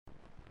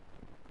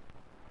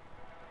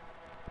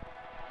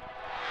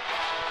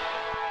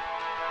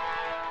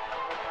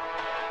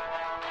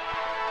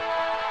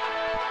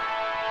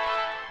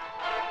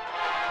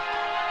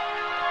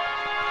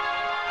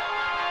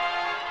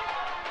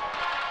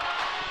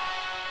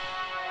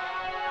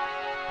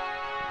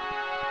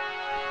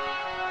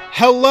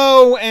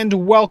Hello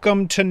and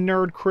welcome to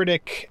Nerd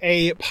Critic,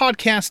 a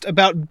podcast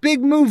about big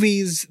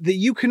movies that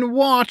you can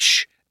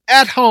watch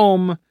at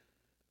home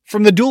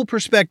from the dual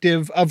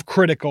perspective of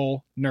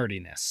critical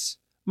nerdiness.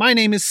 My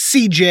name is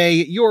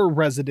CJ, your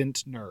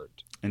resident nerd.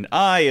 And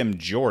I am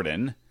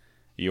Jordan,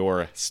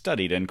 your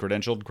studied and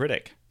credentialed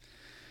critic.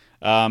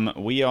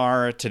 We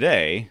are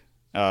today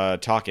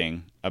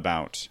talking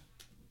about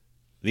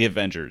the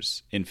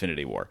Avengers: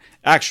 Infinity War.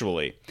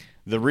 Actually,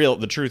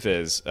 the truth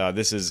is,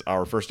 this is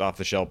our first off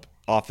the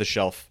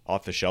shelf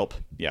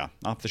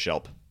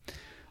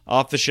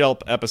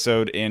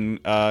episode in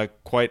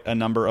quite a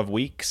number of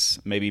weeks,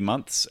 maybe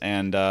months,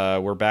 and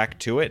we're back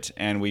to it.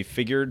 And we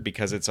figured,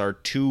 because it's our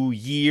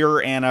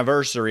 2-year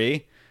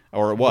anniversary,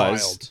 or it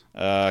was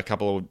a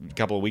couple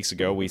of weeks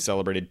ago, we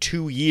celebrated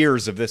 2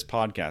 years of this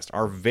podcast.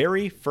 Our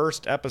very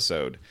first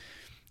episode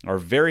of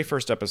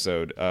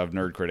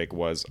Nerd Critic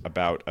was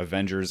about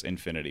Avengers: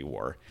 Infinity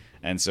War.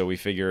 And so we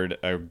figured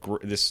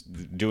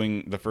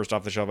doing the first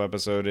off-the-shelf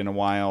episode in a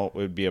while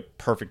would be a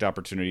perfect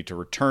opportunity to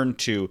return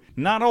to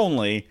not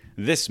only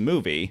this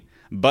movie,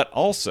 but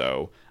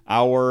also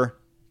our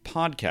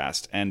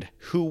podcast and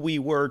who we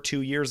were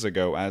 2 years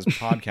ago as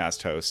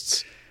podcast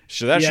hosts.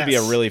 So that should be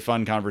a really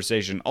fun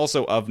conversation.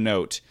 Also of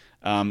note,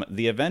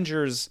 the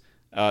Avengers,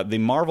 the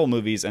Marvel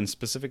movies, and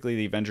specifically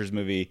the Avengers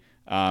movie,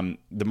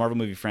 the Marvel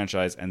movie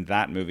franchise and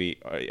that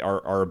movie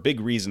are a big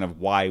reason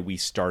of why we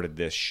started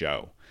this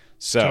show.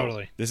 So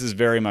totally. This is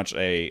very much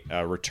a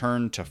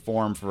return to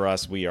form for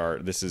us.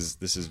 This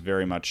is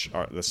very much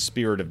the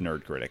spirit of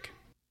Nerd Critic.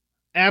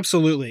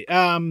 Absolutely.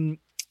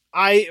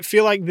 I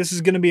feel like this is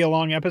going to be a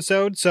long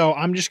episode, so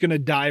I'm just going to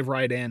dive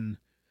right in.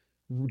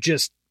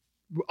 Just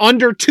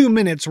under 2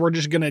 minutes, we're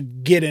just going to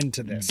get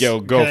into this. Go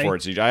for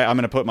it, CJ. I'm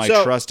going to put my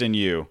trust in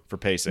you for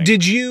pacing.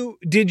 Did you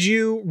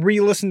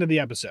re-listen to the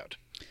episode?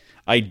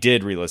 I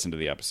did re-listen to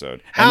the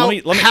episode. How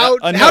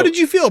did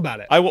you feel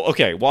about it?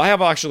 Well, I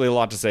have actually a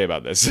lot to say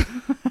about this.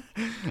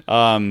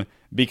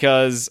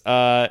 Because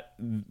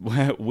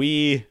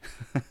we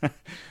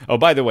oh,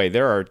 by the way,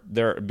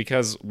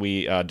 because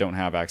we don't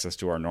have access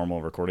to our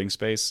normal recording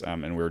space,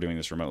 and we're doing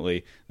this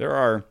remotely, there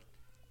are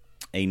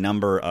a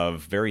number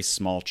of very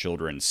small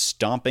children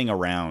stomping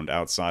around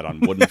outside on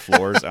wooden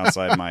floors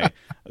outside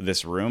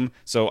this room.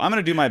 So I'm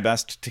going to do my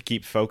best to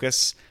keep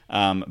focus.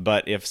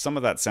 But if some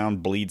of that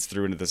sound bleeds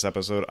through into this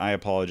episode, I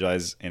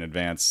apologize in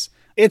advance.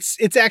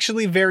 It's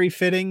actually very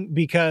fitting,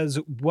 because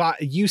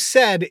you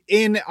said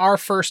in our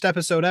first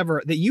episode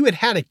ever that you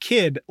had a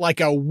kid like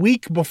a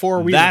week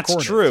before we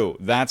recorded.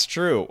 That's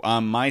true.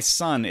 My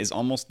son is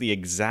almost the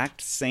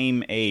exact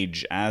same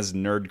age as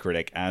Nerd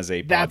Critic as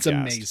a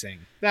podcast.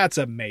 That's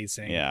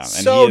amazing. Yeah. And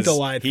so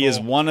delightful. He is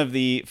one of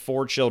the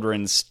 4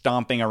 children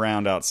stomping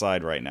around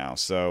outside right now.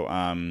 So,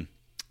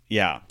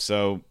 yeah,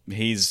 so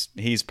he's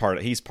part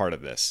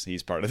of this.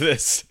 He's part of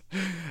this.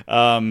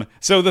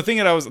 So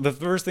the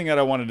first thing that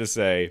I wanted to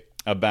say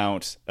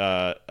about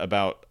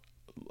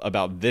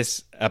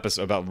this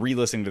episode, about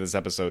re-listening to this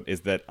episode,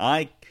 is that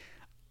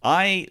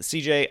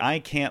CJ, I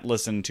can't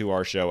listen to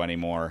our show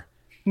anymore.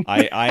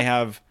 I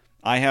have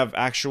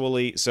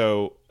actually.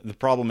 So the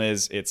problem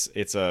is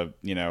it's a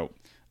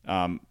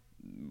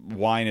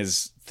wine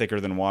is thicker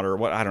than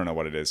water. I don't know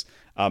what it is.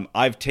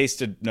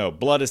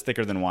 Blood is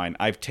thicker than wine.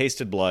 I've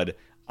tasted blood.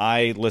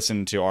 I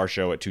listen to our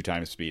show at 2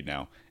 times speed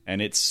now,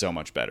 and it's so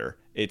much better.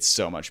 It's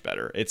so much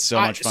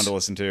fun to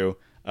listen to.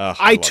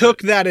 I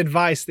took that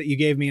advice that you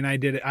gave me, and I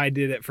did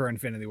it for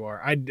Infinity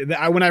War.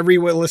 When I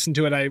re-listened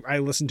to it, I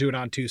listened to it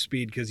on 2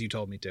 speed because you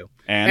told me to.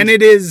 And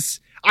it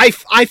is. I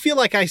feel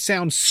like I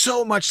sound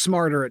so much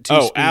smarter at 2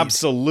 speed. Oh,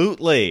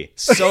 absolutely.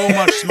 So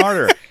much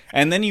smarter.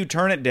 And then you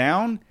turn it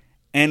down,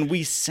 and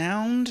we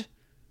sound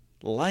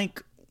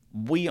like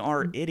we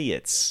are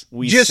idiots.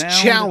 We just sound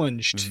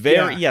challenged.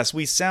 Yes,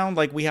 we sound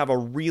like we have a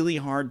really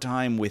hard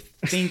time with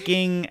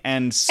thinking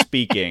and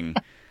speaking.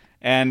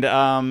 And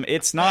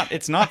it's not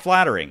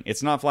flattering.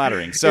 It's not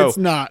flattering. So it's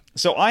not.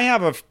 So I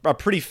have a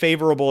pretty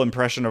favorable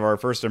impression of our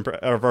first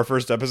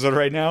episode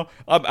right now.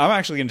 I'm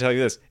actually going to tell you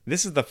this.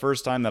 This is the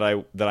first time that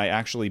I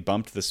actually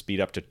bumped the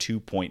speed up to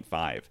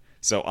 2.5.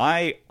 So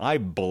I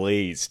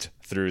blazed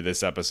through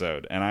this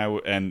episode,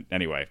 and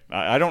anyway,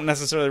 I don't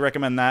necessarily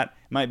recommend that.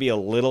 It might be a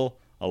little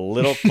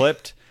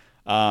clipped.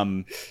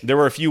 There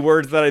were a few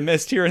words that I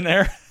missed here and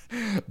there.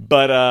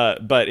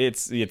 But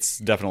it's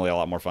definitely a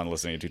lot more fun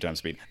listening at 2 times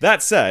speed.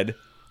 That said,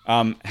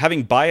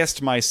 having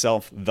biased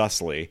myself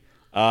thusly,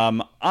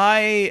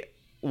 I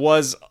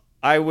was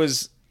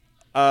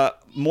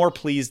more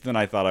pleased than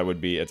I thought I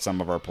would be at some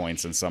of our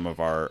points and some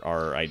of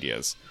our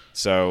ideas.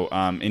 So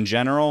in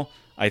general,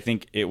 I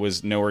think it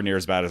was nowhere near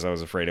as bad as I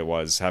was afraid it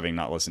was, having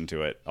not listened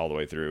to it all the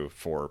way through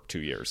for 2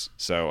 years.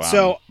 So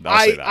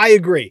I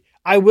agree.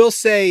 I will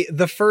say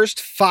the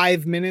first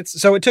 5 minutes.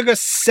 So it took us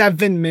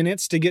 7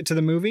 minutes to get to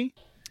the movie.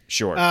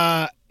 Sure.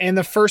 And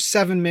the first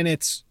 7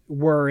 minutes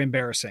were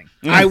embarrassing.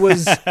 It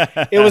was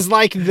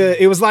like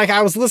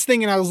I was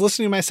listening and I was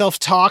listening to myself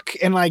talk,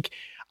 and like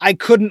I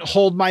couldn't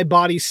hold my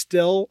body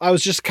still. I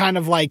was just kind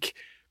of like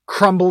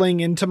crumbling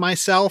into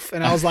myself,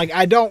 and I was like,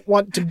 I don't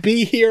want to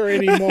be here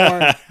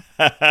anymore.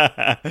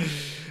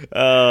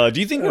 Do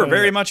you think we're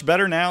very much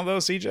better now, though,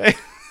 CJ?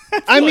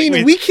 I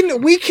mean, we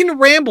can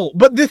ramble,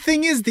 but the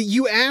thing is that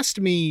you asked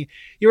me,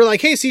 you were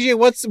like, "Hey, CJ,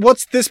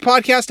 what's this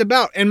podcast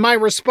about?" And my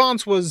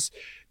response was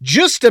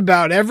just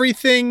about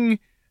everything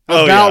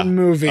about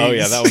movies. Oh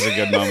yeah, that was a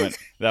good moment.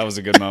 That was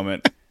a good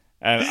moment.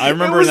 And I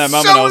remember in that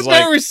moment,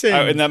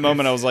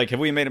 I was like, "Have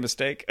we made a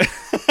mistake?"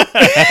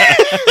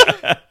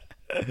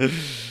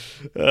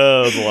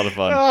 Oh, it was a lot of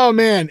fun. Oh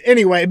man.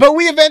 Anyway, but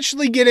we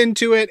eventually get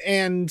into it,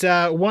 and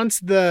once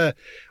the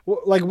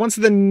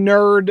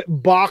nerd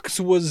box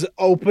was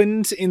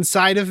opened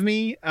inside of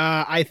me,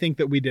 I think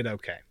that we did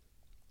okay.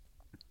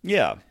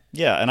 Yeah,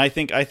 and I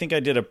think I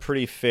did a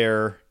pretty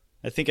fair.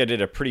 I think I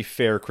did a pretty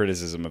fair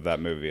criticism of that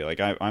movie. Like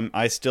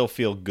I still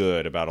feel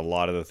good about a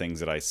lot of the things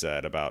that I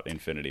said about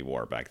Infinity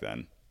War back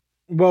then.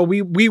 Well,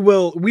 we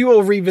will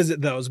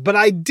revisit those, but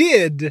I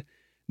did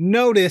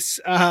notice,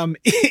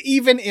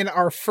 even in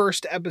our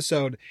first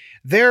episode,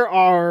 there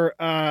are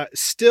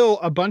still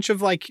a bunch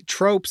of like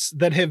tropes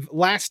that have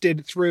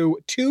lasted through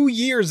 2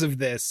 years of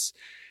this,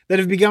 that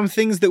have become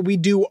things that we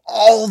do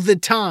all the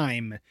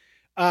time,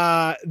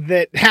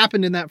 that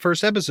happened in that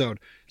first episode.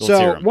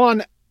 So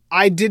one,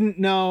 I didn't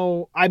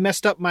know, I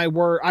messed up my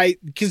word.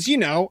 Cause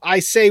I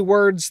say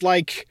words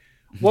like,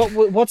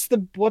 what's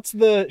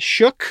the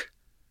shook?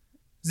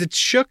 Is it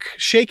shook,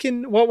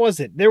 shaken? What was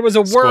it? There was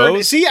a Squoze?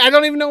 word. See, I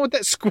don't even know what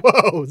that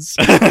squoze.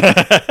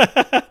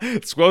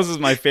 Squoze is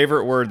my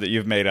favorite word that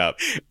you've made up.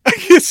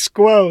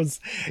 Squoze.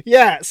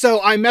 Yeah.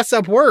 So I mess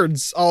up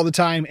words all the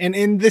time. And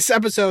in this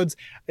episode,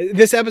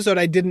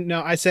 I didn't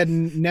know. I said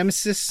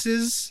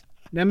nemesis,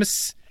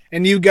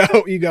 and you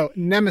go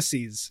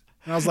nemesis.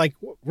 And I was like,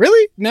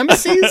 really?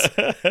 Nemesis?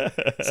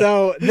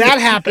 So that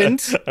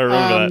happened. I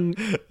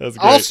remember that. That's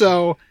great.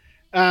 Also,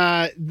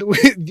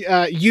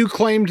 you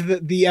claimed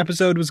that the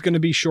episode was going to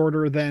be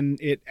shorter than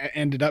it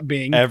ended up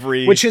being.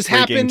 Which has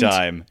happened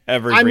time.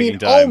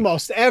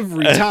 Almost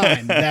every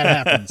time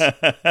that happens.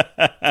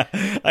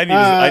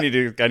 I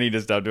need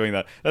to stop doing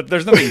that.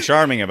 There's nothing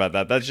charming about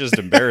that. That's just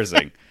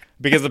embarrassing.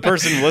 Because the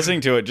person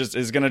listening to it just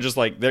is going to just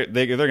like, they're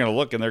going to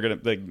look and they're going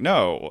to like,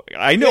 no,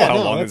 I know how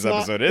long this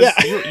episode is. Yeah.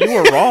 You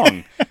were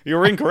wrong. You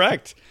were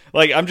incorrect.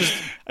 Like I'm just,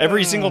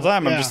 every single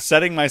time I'm just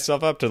setting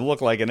myself up to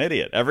look like an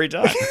idiot every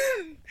time.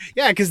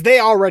 Yeah, because they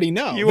already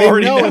know. They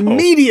already know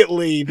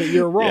immediately that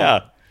you're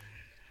wrong.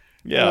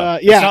 Yeah.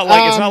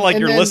 It's not like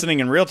you're listening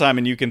in real time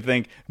and you can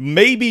think,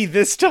 maybe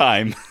this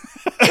time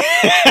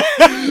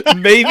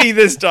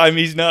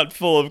he's not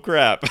full of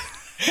crap.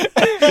 As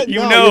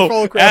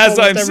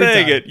I'm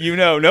saying it,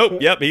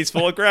 nope, yep, he's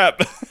full of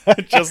crap.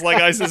 Just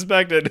like I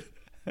suspected.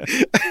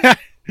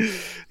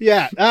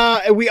 Yeah.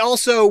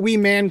 We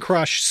man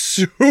crush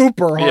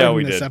super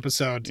hard in this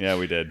episode. Yeah,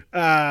 we did.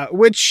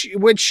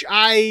 Which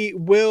I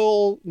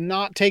will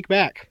not take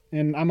back,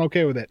 and I'm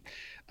okay with it.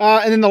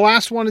 And then the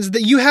last one is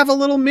that you have a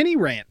little mini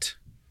rant.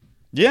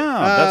 Yeah,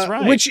 that's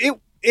right. Which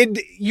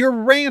your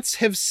rants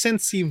have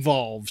since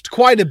evolved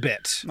quite a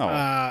bit.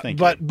 Oh,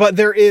 thank you. But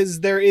there is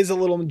a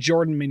little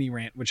Jordan mini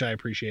rant, which I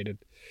appreciated.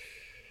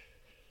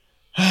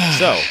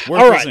 So,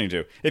 worth listening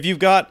to. If you've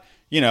got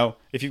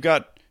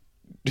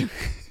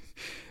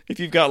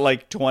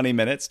like 20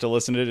 minutes to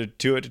listen to it at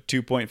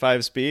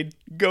 2.5 speed,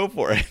 go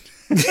for it.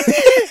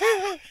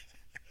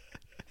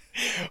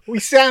 We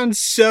sound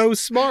so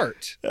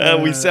smart.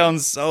 We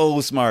sound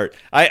so smart.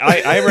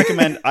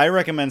 I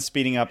recommend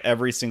speeding up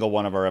every single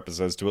one of our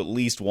episodes to at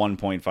least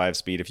 1.5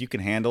 speed. If you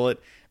can handle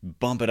it,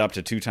 bump it up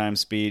to 2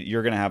 times speed.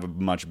 You're going to have a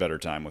much better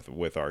time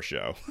with our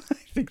show. I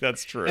think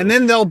that's true. And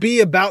then they'll be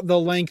about the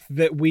length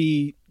that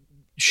we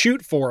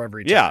shoot for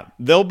every time. Yeah,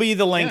 they'll be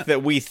the length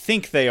that we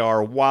think they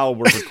are while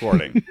we're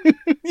recording.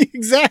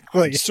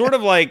 Exactly. Sort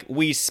of like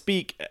we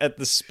speak at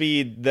the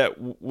speed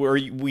that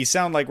we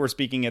sound like we're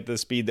speaking at the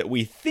speed that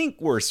we think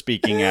we're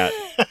speaking at.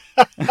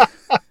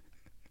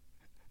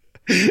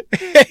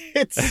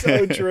 It's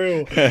so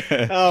true.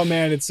 Oh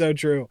man, it's so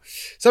true.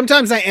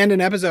 Sometimes I end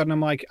an episode and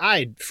I'm like,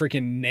 I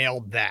freaking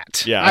nailed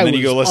that. Yeah, and then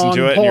you go listen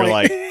to it and you're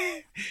like,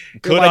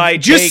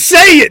 just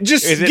say it.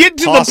 Just get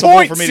to the point, CJ. Is it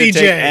possible for me to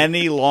take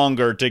any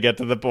longer to get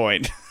to the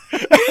point?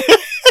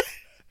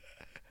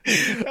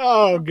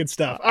 Oh, good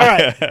stuff. All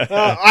right.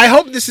 I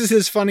hope this is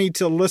as funny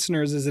to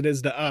listeners as it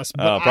is to us,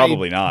 but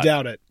probably not.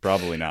 Doubt it.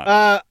 Probably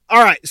not.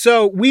 All right.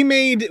 So we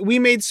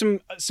made some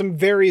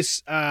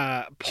various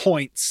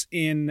points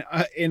in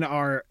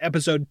our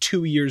episode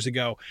 2 years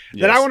ago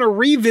that I want to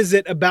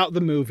revisit about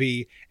the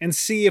movie and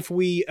see if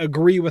we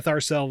agree with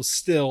ourselves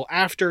still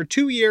after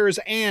 2 years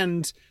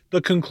and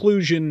the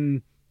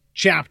conclusion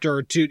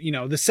chapter to,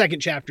 the second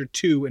chapter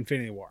to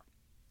Infinity War.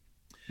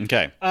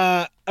 Okay.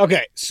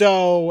 Okay.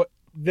 So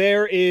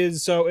you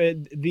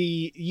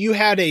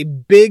had a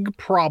big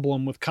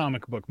problem with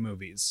comic book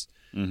movies,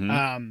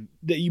 that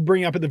you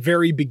bring up at the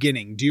very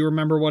beginning. Do you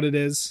remember what it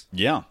is?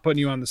 Yeah. Putting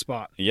you on the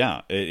spot.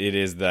 Yeah. It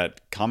is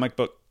that comic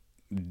book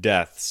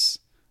deaths,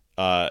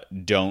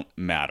 don't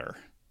matter.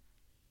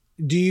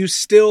 Do you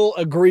still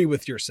agree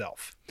with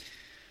yourself?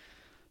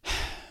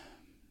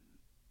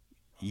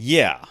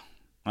 Yeah,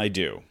 I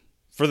do,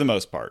 for the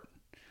most part.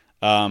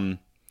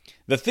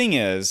 The thing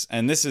is,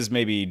 and this is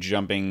maybe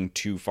jumping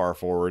too far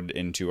forward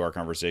into our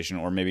conversation,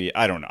 or maybe,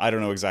 I don't know. I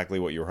don't know exactly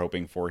what you were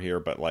hoping for here,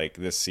 but like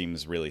this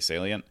seems really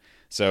salient.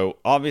 So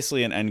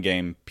obviously in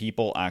Endgame,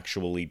 people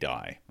actually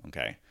die.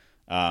 Okay.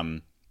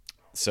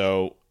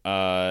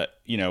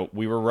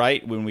 We were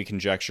right when we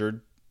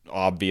conjectured,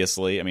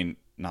 obviously. I mean,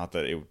 not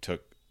that it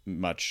took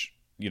much,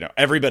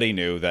 everybody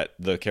knew that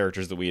the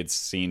characters that we had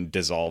seen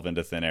dissolve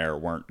into thin air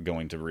weren't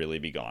going to really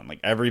be gone. Like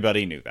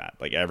everybody knew that.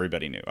 Like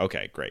everybody knew.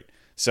 Okay, great.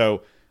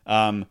 So,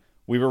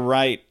 we were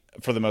right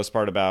for the most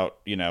part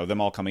about,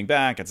 them all coming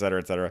back, et cetera,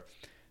 et cetera.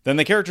 Then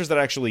the characters that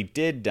actually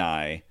did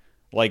die,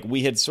 like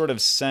we had sort of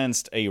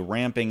sensed a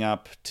ramping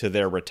up to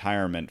their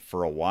retirement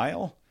for a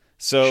while.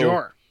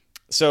 Sure.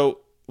 So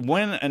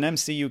when an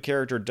MCU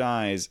character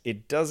dies,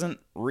 it doesn't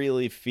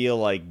really feel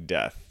like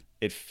death.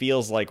 It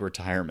feels like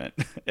retirement.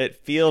 It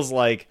feels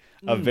like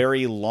a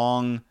very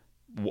long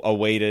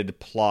awaited,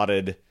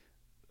 plotted,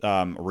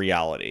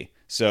 reality.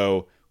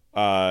 So,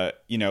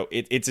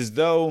 it's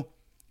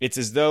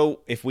as though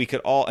if we could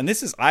all, and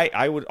this is,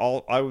 I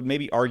would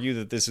maybe argue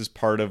that this is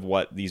part of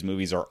what these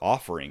movies are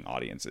offering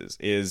audiences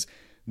is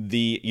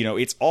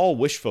it's all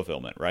wish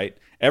fulfillment, right?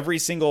 Every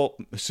single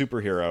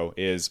superhero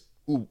is,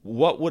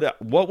 what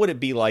would it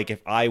be like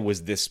if I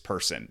was this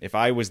person? If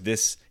I had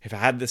this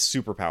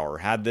superpower,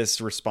 had this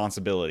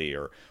responsibility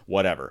or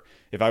whatever,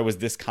 if I was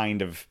this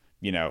kind of,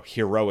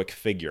 heroic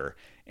figure.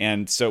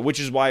 And so, which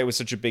is why it was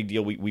such a big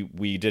deal.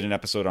 We did an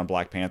episode on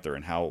Black Panther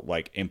and how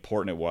like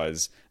important it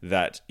was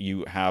that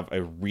you have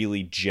a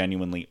really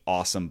genuinely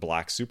awesome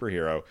black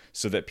superhero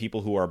so that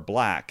people who are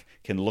black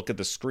can look at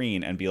the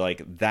screen and be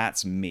like,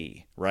 that's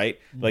me, right?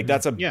 Mm-hmm. Like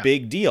that's a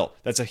big deal.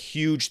 That's a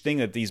huge thing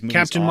that these movies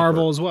Captain offer.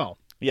 Marvel as well.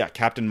 Yeah,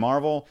 Captain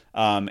Marvel.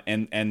 We're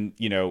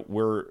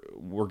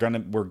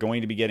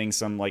going to be getting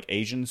some like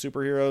Asian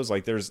superheroes.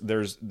 Like there's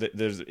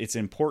it's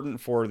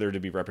important for there to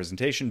be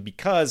representation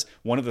because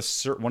one of the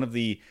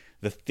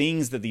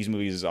things that these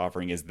movies is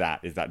offering is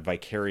that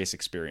vicarious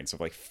experience of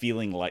like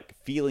feeling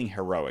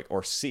heroic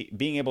or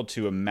being able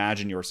to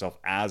imagine yourself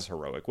as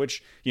heroic,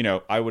 which,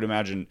 I would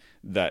imagine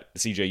that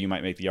CJ, you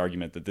might make the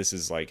argument that this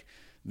is like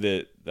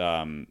that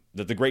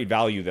the great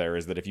value there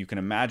is that if you can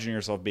imagine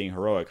yourself being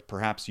heroic,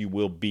 perhaps you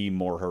will be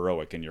more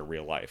heroic in your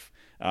real life.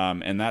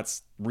 And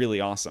that's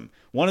really awesome.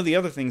 One of the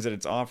other things that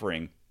it's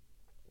offering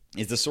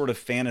is the sort of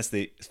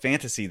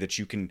fantasy that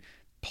you can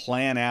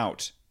plan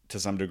out to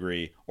some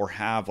degree or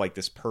have like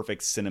this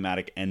perfect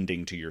cinematic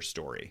ending to your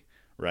story,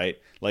 right?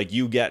 Like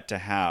you get to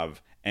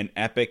have an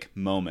epic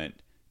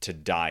moment to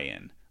die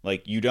in.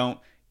 Like you don't,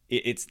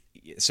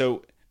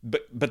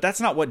 But that's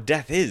not what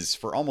death is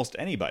for almost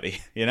anybody,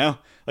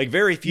 Like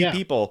very few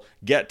people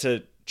get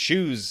to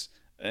choose,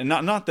 and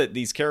not that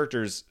these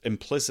characters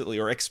implicitly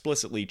or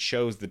explicitly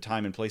chose the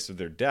time and place of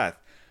their death,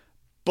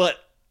 but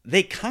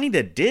they kind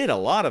of did, a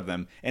lot of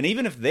them. And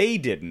even if they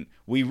didn't,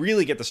 we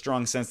really get the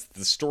strong sense that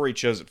the story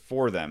chose it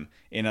for them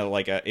in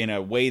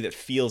a way that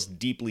feels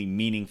deeply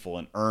meaningful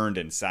and earned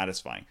and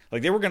satisfying.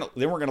 Like they weren't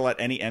gonna let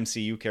any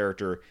MCU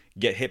character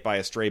get hit by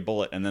a stray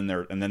bullet and then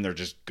they're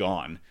just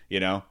gone,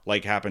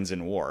 like happens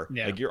in war.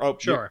 Yeah.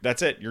 Like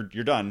that's it.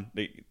 You're done.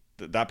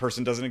 That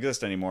person doesn't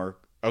exist anymore.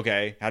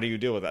 Okay, how do you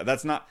deal with that?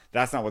 That's not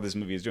what this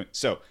movie is doing.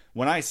 So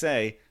when I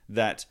say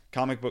that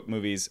comic book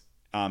movies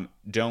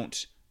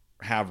don't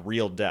have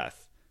real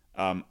death,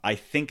 I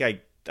think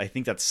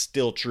that's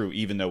still true,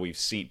 even though we've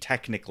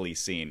technically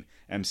seen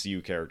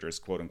MCU characters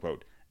quote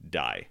unquote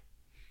die.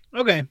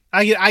 Okay,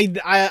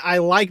 I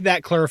like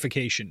that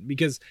clarification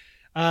because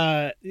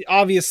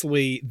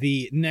obviously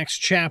the next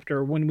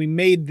chapter, when we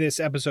made this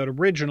episode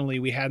originally,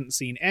 we hadn't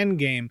seen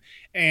Endgame,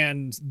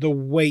 and the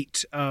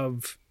weight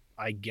of,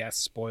 I guess,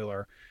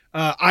 spoiler,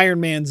 Iron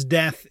Man's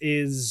death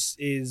is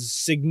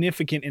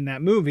significant in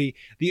that movie.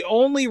 The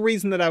only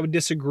reason that I would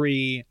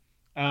disagree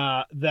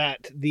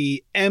that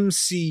the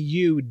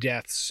MCU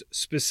deaths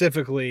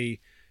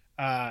specifically,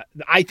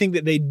 I think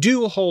that they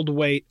do hold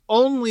weight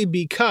only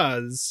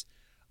because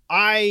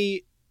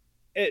I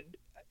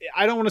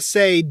don't want to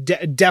say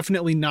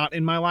definitely not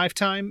in my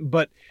lifetime,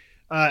 but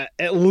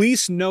at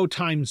least no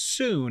time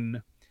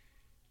soon.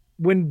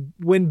 When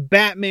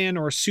Batman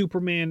or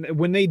Superman,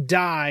 when they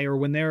die, or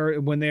when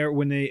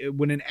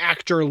an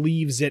actor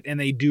leaves it and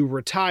they do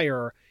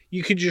retire,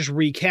 you could just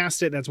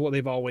recast it. That's what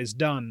they've always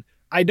done.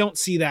 I don't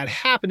see that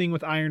happening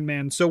with Iron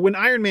Man. So when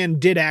Iron Man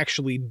did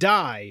actually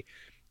die,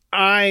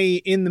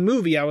 in the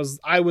movie, I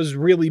was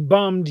really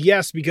bummed.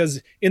 Yes,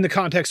 because in the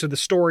context of the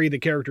story, the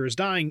character is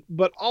dying,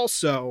 but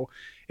also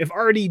if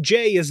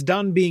RDJ is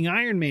done being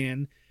Iron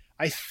Man,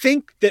 I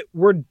think that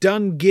we're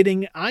done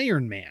getting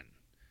Iron Man.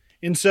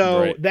 And so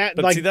right. that,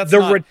 but like, see, that's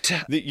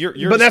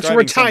you're but that's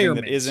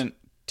retirement. That isn't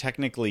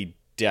technically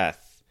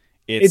death.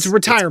 It's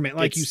retirement,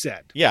 like you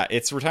said. Yeah,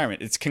 it's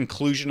retirement. It's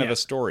conclusion of a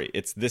story.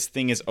 It's this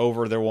thing is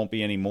over. There won't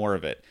be any more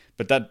of it.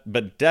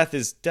 But death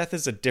is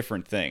a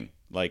different thing.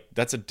 Like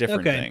that's a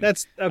different thing.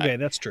 That's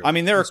true. I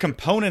mean, there are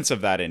components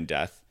of that in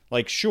death.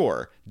 Like,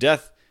 sure,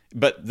 death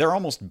but they're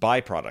almost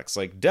byproducts.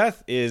 Like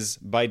death is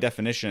by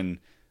definition,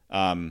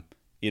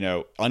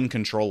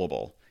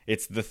 uncontrollable.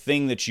 It's the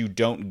thing that you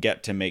don't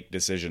get to make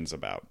decisions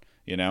about,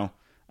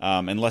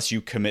 unless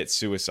you commit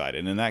suicide.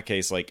 And in that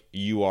case, like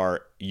you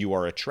are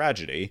a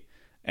tragedy,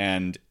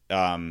 and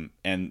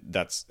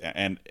that's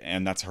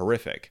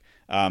horrific.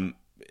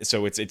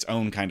 So it's its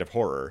own kind of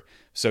horror.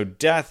 So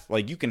death,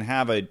 like you can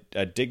have a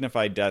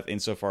dignified death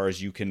insofar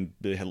as you can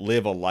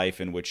live a life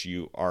in which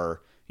you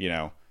are,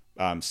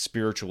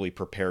 spiritually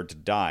prepared to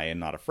die and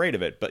not afraid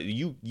of it. But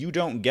you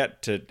don't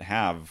get to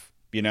have,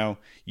 you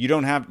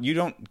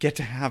don't get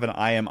to have an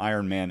I am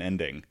Iron Man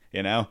ending,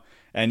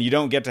 and you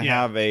don't get to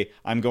have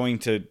I'm going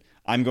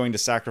to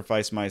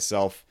sacrifice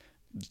myself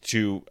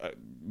to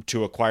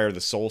acquire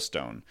the Soul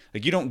Stone.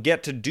 Like you don't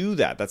get to do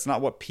that. That's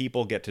not what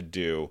people get to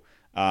do.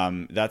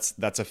 That's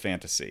a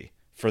fantasy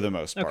for the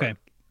most part. Okay.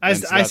 I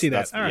see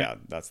that. All right. Yeah,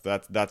 that's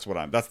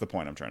the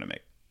point I'm trying to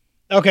make.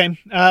 Okay.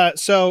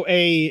 So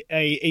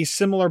a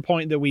similar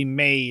point that we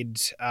made,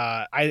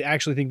 I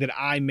actually think that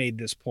I made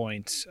this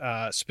point,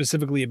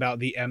 specifically about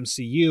the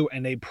MCU,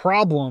 and a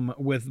problem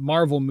with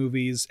Marvel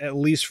movies, at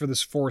least for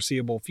this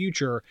foreseeable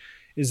future,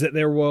 is that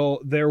there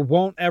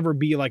won't ever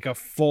be like a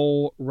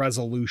full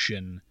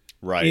resolution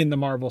in the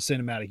Marvel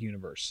Cinematic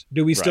Universe.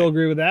 Do we still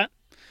agree with that?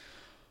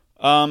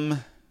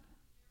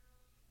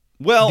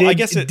 Well, did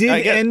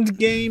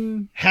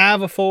Endgame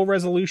have a full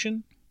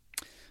resolution?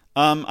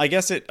 I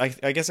guess it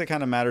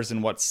kind of matters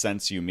in what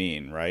sense you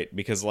mean, right?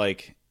 Because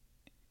like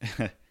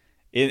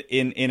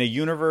in a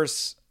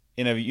universe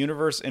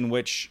in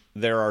which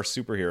there are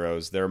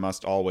superheroes, there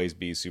must always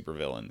be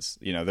supervillains.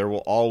 There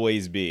will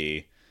always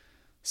be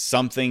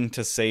something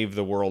to save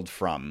the world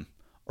from,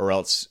 or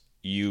else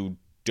you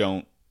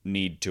don't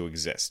need to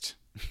exist.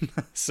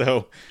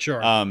 So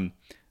sure.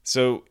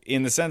 So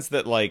in the sense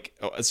that I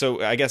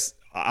guess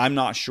I'm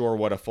not sure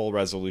what a full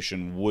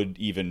resolution would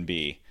even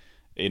be.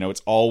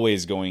 It's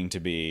always going to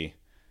be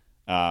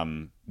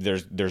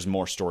there's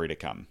more story to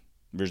come.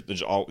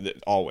 There's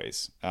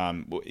always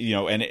and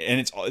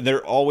it's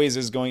there always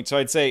is going. So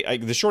I'd say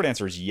the short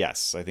answer is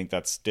yes. I think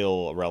that's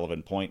still a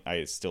relevant point.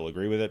 I still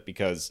agree with it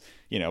because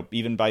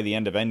even by the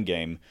end of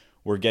Endgame,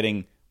 we're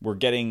getting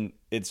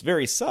it's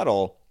very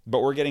subtle, but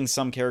we're getting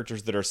some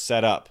characters that are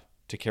set up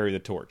to carry the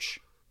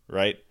torch,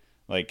 right?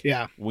 Like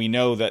we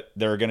know that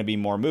there are going to be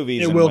more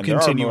movies. It will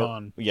continue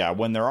on. Yeah,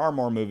 when there are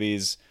more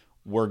movies,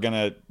 we're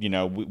gonna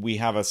we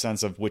have a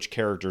sense of which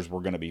characters we're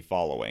going to be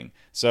following.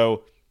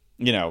 So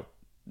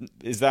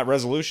is that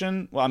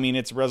resolution? Well, I mean,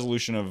 it's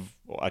resolution of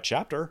a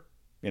chapter,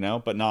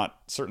 but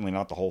certainly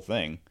not the whole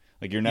thing.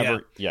 Like you're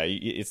never,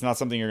 it's not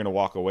something you're going to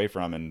walk away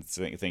from and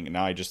think,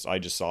 now I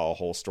just saw a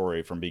whole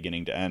story from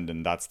beginning to end,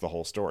 and that's the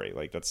whole story.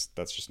 Like that's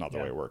just not the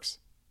way it works.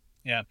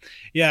 Yeah.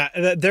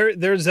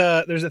 There's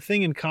a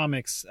thing in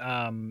comics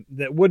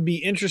that would be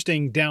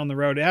interesting down the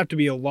road. It'd have to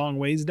be a long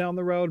ways down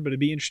the road, but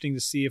it'd be interesting to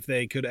see if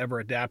they could ever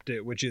adapt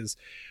it, which is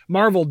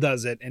Marvel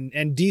does it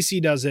and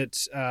DC does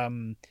it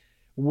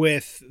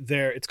with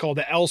it's called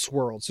the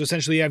Elseworld. So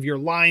essentially you have your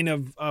line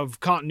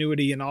of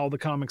continuity and all the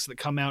comics that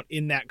come out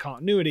in that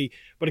continuity,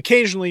 but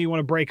occasionally you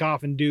want to break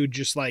off and do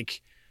just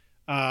like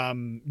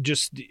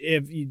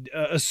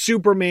if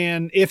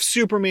Superman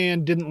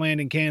didn't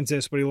land in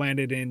Kansas, but he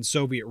landed in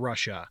Soviet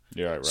Russia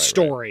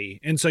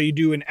story. Right. And so you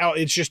do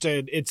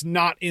it's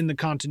not in the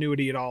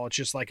continuity at all. It's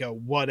just like a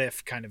what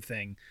if kind of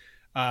thing.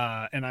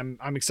 And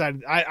I'm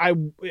excited.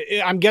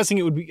 I'm guessing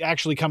it would be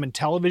actually come in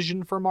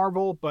television for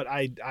Marvel, but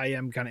I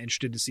am kind of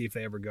interested to see if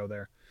they ever go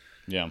there.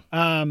 Yeah.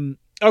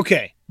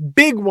 Okay.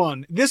 Big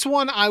one. This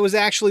one I was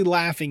actually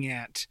laughing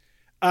at.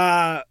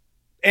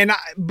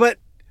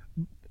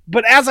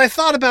 But as I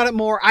thought about it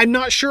more, I'm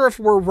not sure if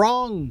we're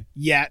wrong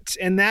yet.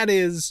 And that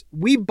is,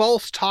 we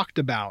both talked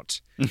about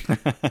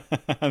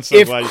I'm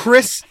so glad.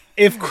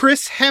 If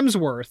Chris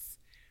Hemsworth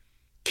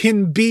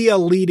can be a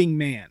leading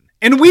man.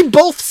 And we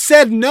both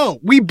said no.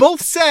 We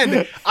both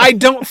said, I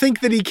don't think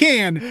that he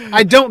can.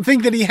 I don't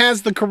think that he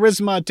has the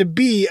charisma to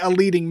be a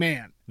leading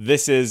man.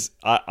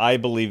 I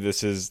believe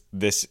this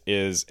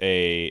is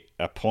a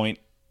point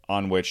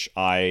on which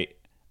I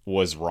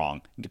was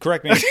wrong.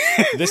 Correct me.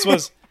 This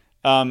was...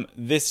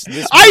 this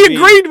movie, I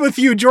agreed with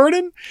you,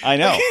 Jordan. I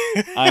know.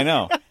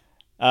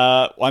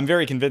 I'm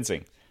very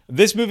convincing.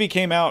 This movie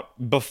came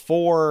out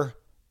before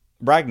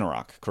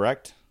Ragnarok,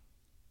 correct?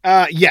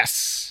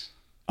 Yes.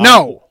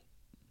 No.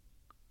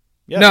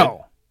 Yeah,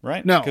 no.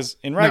 Right? No. Because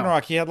in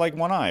Ragnarok he had like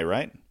one eye,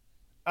 right?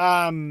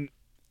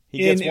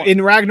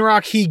 In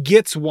Ragnarok, he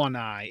gets one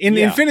eye. In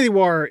Infinity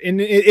War,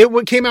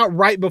 it came out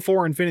right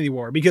before Infinity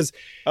War because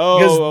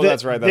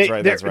that's right.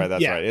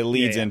 It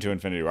leads into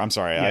Infinity War. I'm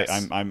sorry.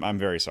 Yes. I'm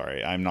very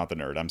sorry. I'm not the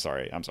nerd. I'm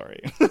sorry.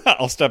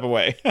 I'll step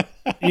away.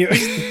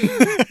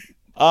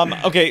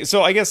 Okay,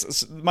 so I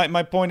guess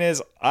my point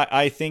is,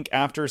 I think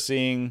after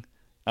seeing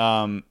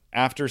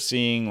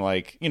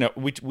like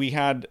we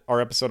had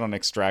our episode on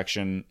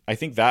Extraction. I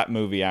think that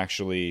movie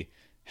actually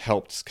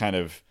helped kind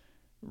of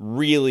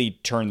really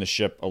turn the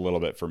ship a little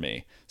bit for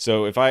me.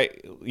 So if I,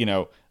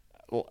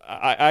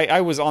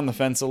 I was on the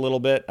fence a little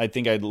bit. I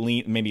think I'd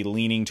maybe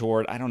leaning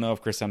toward, I don't know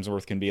if Chris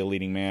Hemsworth can be a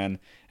leading man.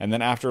 And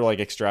then after like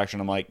Extraction,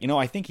 I'm like,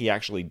 I think he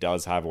actually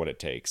does have what it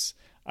takes.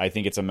 I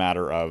think it's a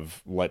matter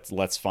of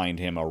let's find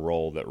him a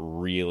role that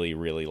really,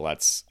 really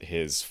lets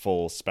his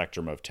full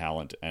spectrum of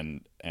talent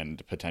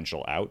and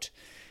potential out.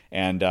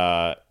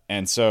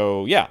 And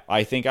so, yeah,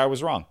 I think I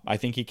was wrong. I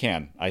think he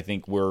can. I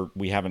think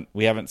we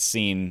haven't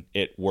seen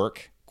it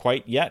work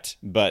quite yet,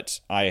 but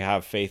I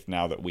have faith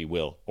now that we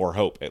will, or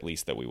hope at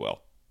least that we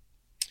will.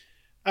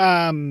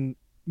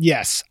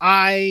 Yes,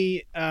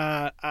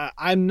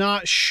 I'm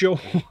not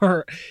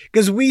sure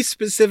because we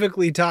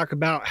specifically talk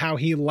about how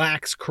he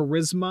lacks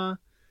charisma.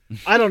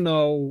 I don't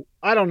know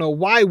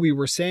why we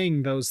were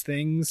saying those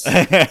things.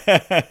 I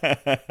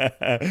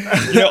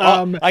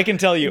can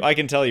tell you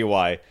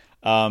why.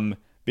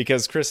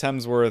 Because Chris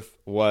Hemsworth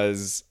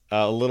was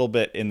a little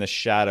bit in the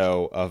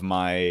shadow of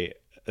my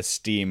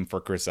esteem for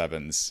Chris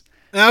Evans.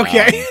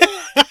 Okay.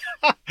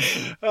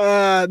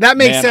 That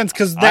makes sense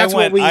because that's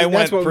what we. I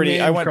went pretty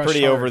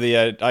over the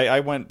edge. I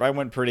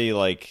went pretty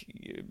like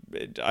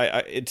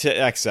to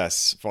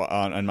excess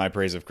on my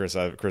praise of Chris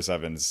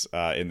Evans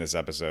in this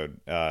episode.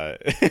 I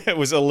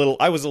was a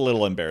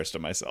little embarrassed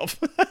of myself.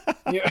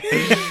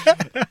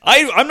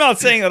 I'm not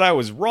saying that I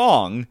was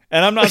wrong,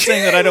 and I'm not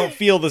saying that I don't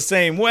feel the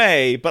same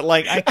way, but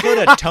like I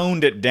could have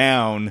toned it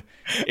down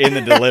in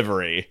the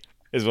delivery,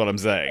 is what I'm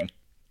saying.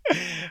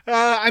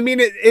 I mean,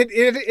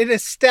 it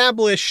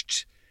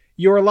established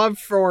your love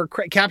for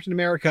Captain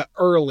America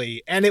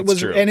early, and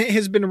it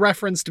has been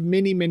referenced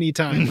many, many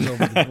times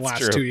over the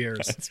last 2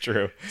 years. That's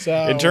true. So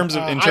in terms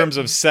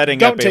of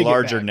setting up a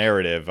larger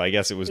narrative, I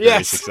guess it was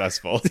very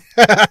successful.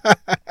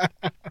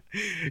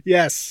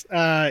 Yes.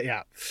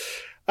 Yeah.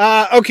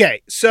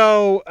 Okay.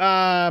 So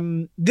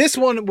this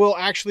one will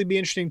actually be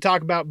interesting to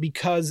talk about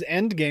because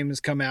Endgame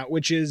has come out,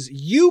 which is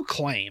you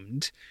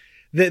claimed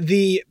that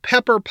the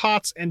Pepper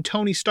Potts and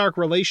Tony Stark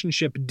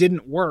relationship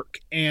didn't work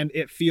and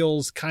it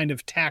feels kind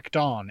of tacked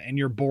on and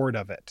you're bored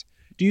of it.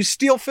 Do you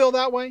still feel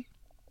that way?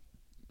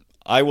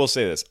 I will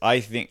say this. I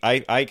think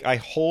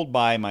I hold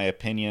by my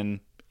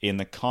opinion in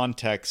the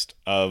context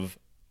of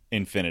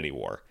Infinity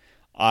War.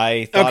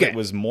 I thought it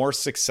was more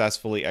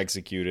successfully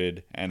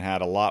executed and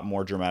had a lot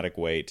more dramatic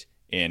weight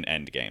in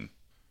Endgame.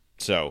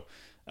 So,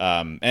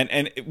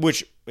 and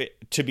which,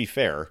 to be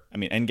fair, I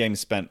mean, Endgame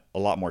spent a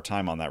lot more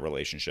time on that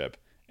relationship.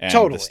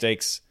 And the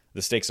stakes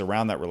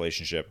around that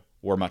relationship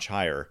were much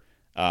higher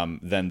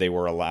than they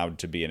were allowed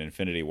to be in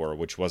Infinity War,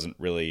 which wasn't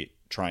really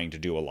trying to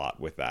do a lot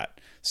with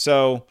that.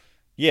 So,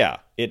 yeah,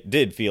 it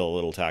did feel a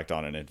little tacked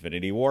on in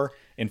Infinity War.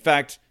 In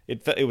fact,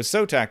 it was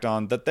so tacked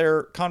on that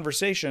their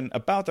conversation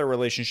about their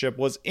relationship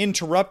was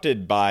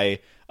interrupted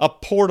by a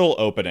portal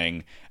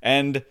opening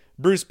and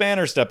Bruce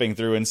Banner stepping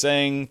through and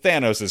saying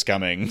Thanos is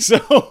coming. So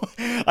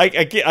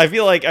I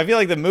feel like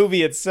the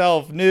movie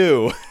itself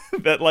knew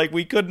that like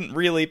we couldn't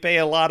really pay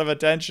a lot of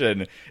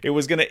attention. It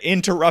was going to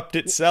interrupt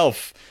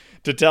itself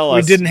to tell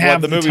us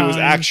what the movie was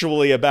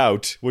actually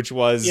about, which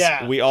was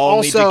we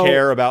all need to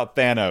care about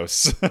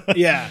Thanos.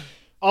 Yeah.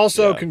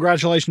 Also,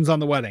 congratulations on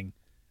the wedding.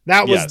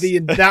 That was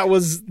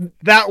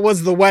that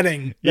was the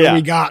wedding that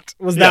we got.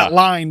 Was that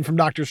line from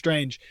Doctor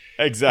Strange?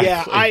 Exactly.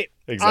 Yeah,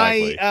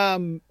 exactly.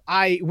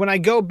 I when I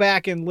go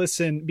back and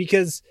listen,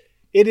 because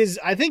it is,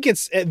 I think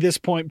it's at this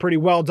point pretty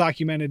well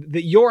documented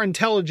that your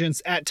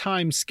intelligence at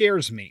times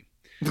scares me,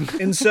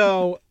 and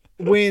so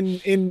when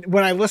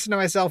I listen to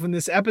myself in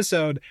this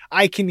episode,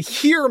 I can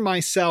hear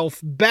myself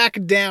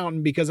back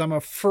down because I'm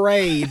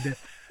afraid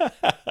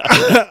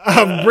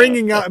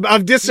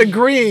of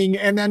disagreeing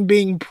and then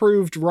being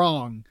proved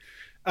wrong.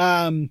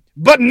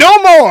 But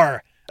no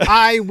more.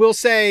 I will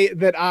say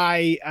that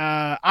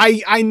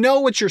I know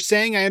what you're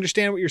saying. I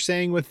understand what you're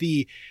saying with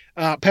the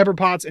Pepper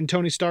Potts and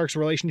Tony Stark's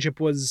relationship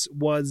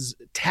was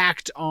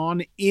tacked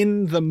on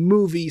in the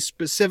movie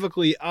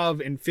specifically of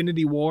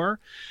Infinity War.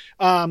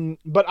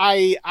 But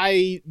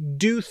I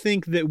do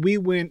think that we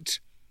went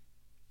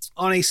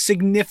on a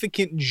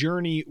significant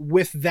journey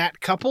with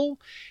that couple.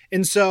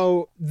 And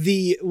so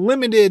the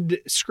limited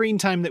screen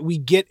time that we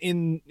get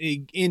in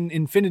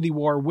Infinity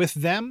War with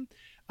them,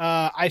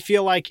 I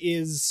feel like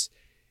it's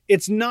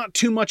not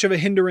too much of a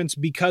hindrance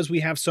because we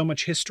have so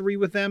much history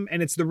with them.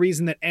 And it's the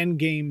reason that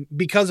Endgame,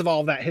 because of all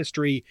of that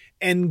history,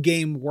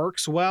 Endgame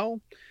works well.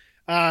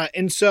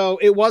 And so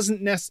it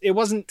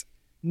wasn't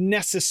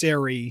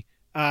necessary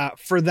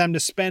for them to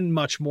spend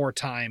much more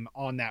time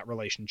on that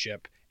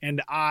relationship. And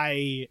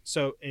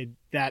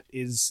that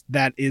is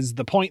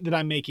the point that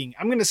I'm making.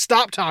 I'm going to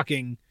stop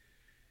talking.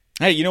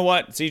 Hey, you know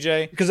what,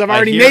 CJ? Because I've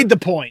already made the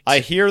point. I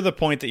hear the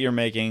point that you're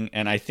making,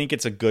 and I think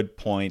it's a good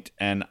point.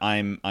 And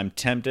I'm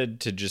tempted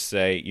to just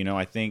say,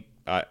 I think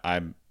I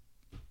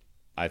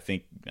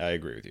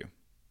agree with you.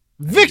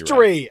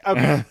 Victory. Right.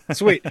 Okay,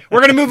 sweet. We're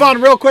going to move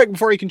on real quick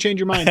before you can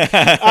change your mind.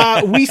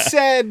 We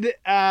said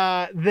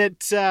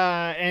that,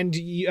 and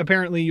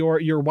apparently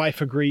your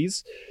wife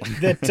agrees,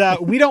 that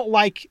we don't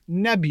like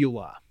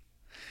Nebula.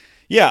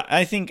 Yeah,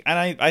 I think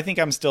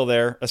I'm still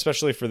there,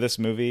 especially for this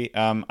movie.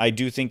 I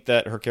do think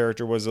that her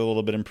character was a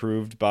little bit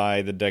improved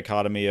by the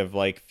dichotomy of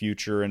like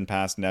future and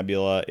past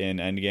Nebula in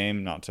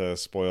Endgame. Not to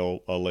spoil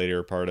a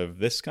later part of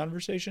this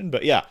conversation,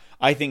 but yeah,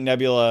 I think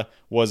Nebula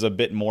was a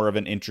bit more of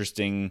an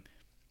interesting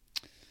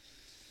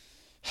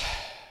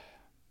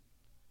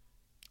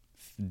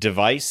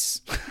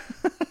device.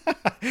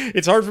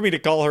 It's hard for me to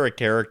call her a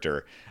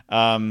character.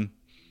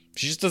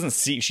 She just doesn't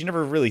see. She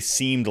never really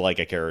seemed like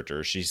a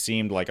character. She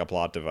seemed like a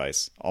plot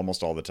device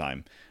almost all the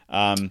time.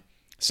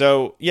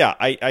 So yeah,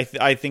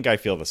 I think I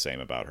feel the same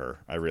about her.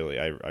 I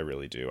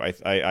really do.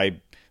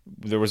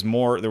 There was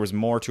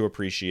more to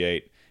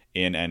appreciate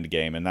in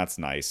Endgame, and that's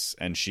nice.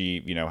 And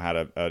she, had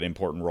an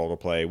important role to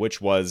play, which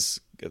was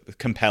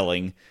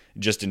compelling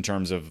just in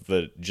terms of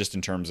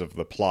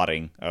the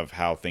plotting of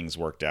how things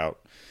worked out.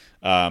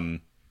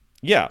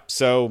 Yeah.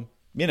 So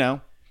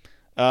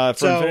for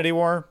Infinity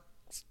War.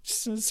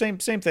 Same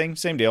thing,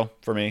 same deal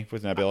for me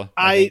with Nebula.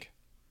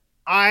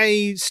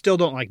 I still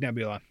don't like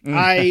Nebula.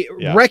 I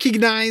Yeah.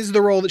 recognize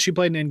the role that she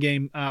played in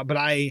Endgame, but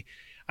I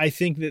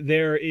think that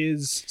there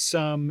is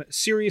some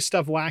serious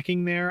stuff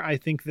lacking there. I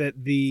think that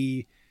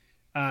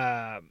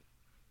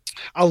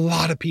a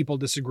lot of people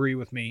disagree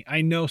with me.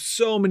 I know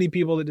so many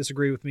people that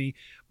disagree with me,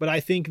 but I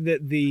think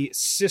that the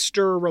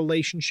sister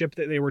relationship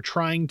that they were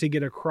trying to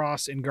get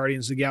across in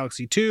Guardians of the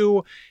Galaxy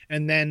 2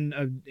 and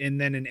then in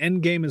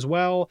Endgame as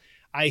well,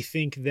 I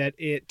think that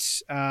it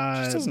just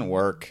doesn't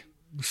work.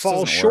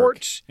 Falls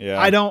short.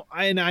 Yeah.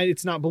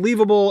 It's not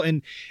believable.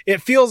 And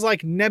it feels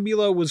like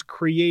Nebula was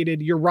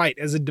created, you're right,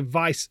 as a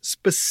device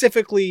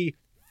specifically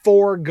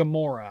for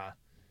Gamora.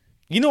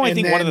 I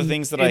think one of the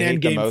things that I hate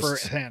the most for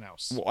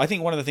Thanos. Well, I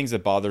think one of the things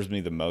that bothers me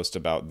the most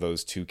about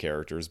those two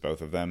characters, both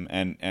of them,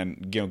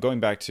 and going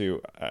back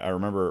to, I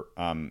remember,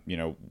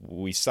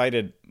 I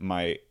cited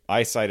my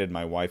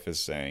wife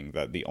as saying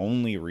that the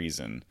only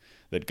reason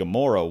that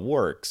Gamora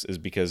works is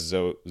because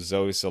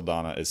Zoe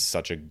Saldana is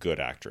such a good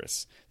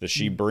actress that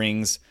she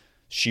brings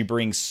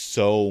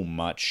so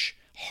much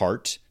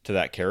heart to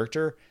that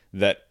character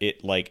that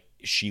it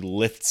she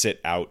lifts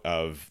it out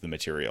of the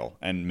material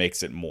and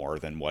makes it more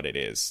than what it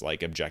is,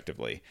 like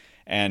objectively.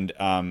 And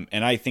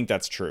I think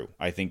that's true.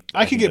 I can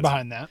get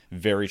behind that.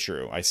 Very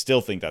true. I still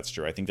think that's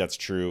true. I think that's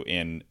true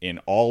in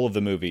all of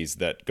the movies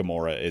that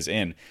Gamora is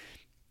in.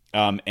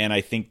 And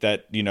I think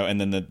that,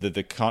 and then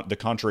the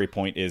contrary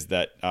point is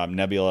that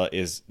Nebula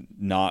is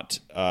not,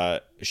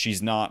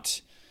 she's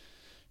not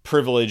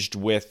privileged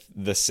with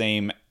the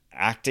same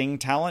acting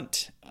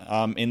talent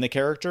in the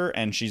character,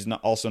 and she's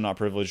also not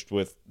privileged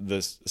with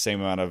the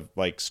same amount of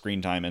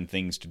screen time and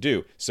things to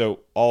do. So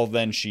all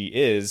she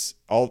is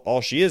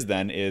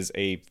then is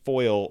a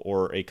foil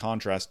or a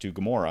contrast to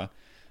Gamora.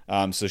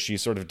 So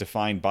she's sort of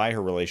defined by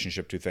her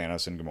relationship to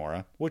Thanos and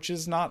Gamora, which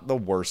is not the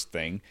worst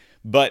thing,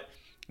 but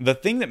the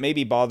thing that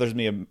maybe bothers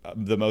me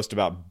the most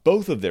about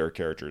both of their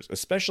characters,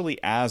 especially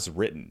as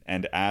written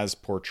and as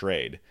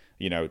portrayed,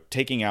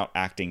 taking out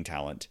acting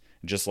talent,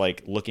 just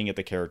looking at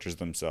the characters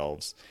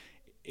themselves,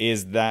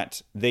 is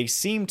that they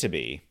seem to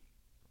be,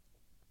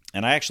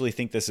 and I actually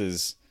think this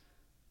is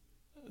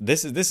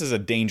a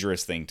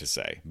dangerous thing to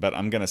say, but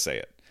I'm going to say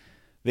it.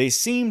 They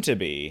seem to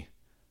be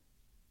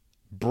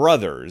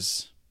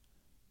brothers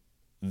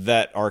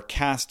that are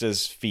cast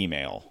as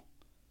female.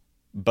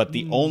 But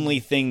the only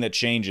thing that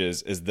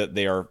changes is that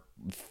they are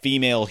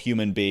female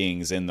human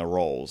beings in the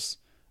roles.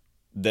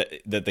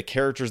 That the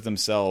characters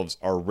themselves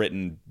are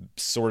written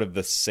sort of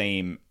the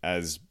same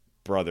as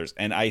brothers,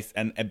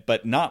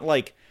 but not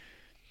like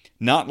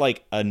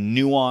a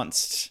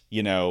nuanced,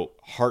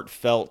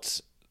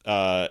 heartfelt,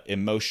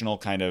 emotional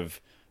kind of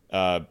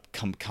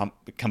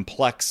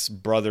complex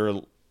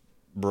brother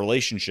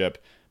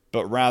relationship,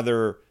 but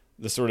rather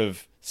the sort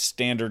of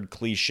standard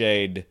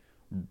cliched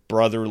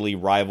brotherly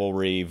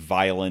rivalry,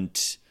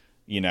 violent,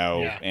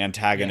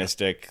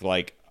 antagonistic,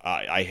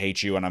 I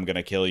hate you and I'm going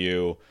to kill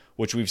you,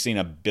 which we've seen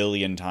a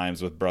billion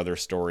times with brother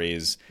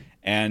stories.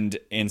 And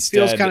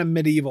instead, feels kind of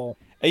medieval.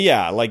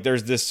 Yeah.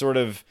 There's this sort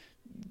of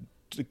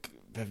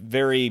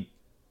very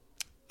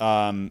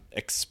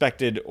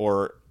expected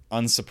or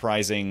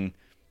unsurprising,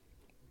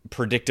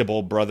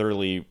 predictable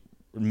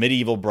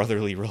medieval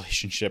brotherly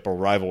relationship or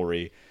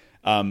rivalry.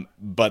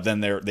 But then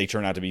they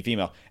turn out to be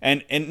female,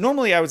 and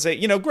normally I would say,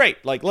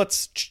 great,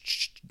 let's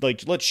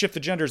shift the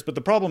genders. But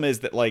the problem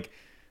is that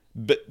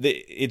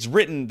it's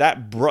written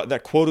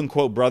that quote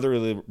unquote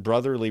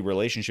brotherly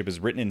relationship is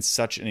written in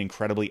such an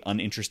incredibly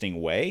uninteresting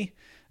way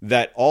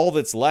that all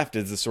that's left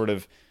is the sort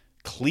of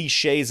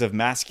cliches of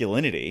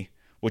masculinity,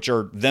 which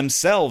are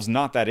themselves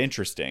not that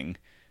interesting,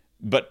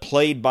 but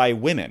played by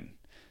women.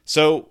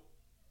 So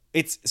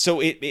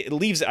it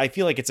leaves. I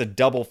feel like it's a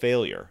double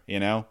failure.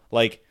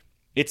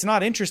 It's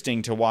not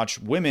interesting to watch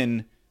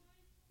women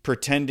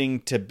pretending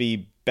to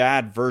be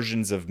bad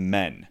versions of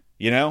men,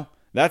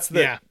 That's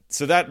the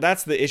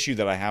issue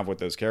that I have with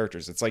those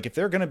characters. It's if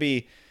they're going to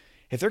be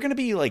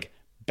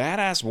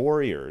badass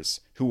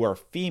warriors who are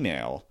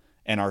female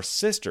and are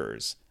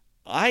sisters,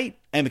 I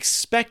am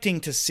expecting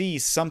to see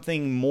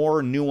something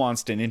more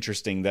nuanced and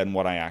interesting than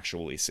what I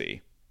actually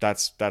see.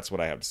 That's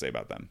what I have to say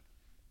about them.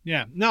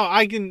 Yeah, no,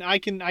 I can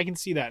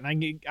see that,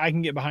 and I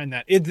can get behind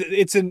that.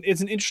 It's an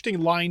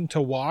interesting line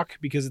to walk,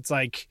 because it's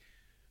like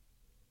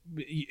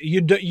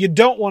you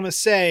don't want to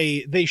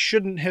say they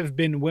shouldn't have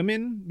been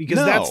women, because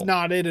that's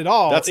not it at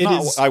all. That's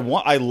not what I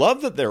want. I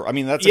love that they're. I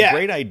mean, that's a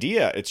great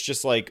idea. It's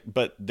just like,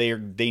 but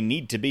they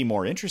need to be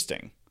more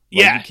interesting.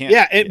 Like,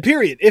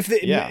 period.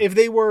 If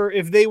they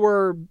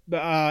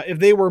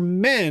were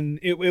men,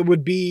 it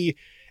would be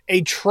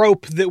a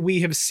trope that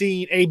we have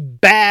seen, a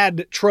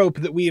bad trope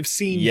that we have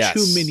seen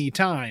too many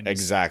times.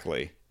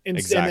 Exactly. And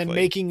then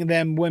making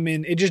them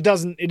women, it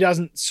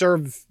doesn't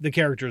serve the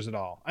characters at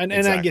all. And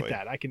I get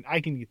that. I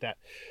can get that.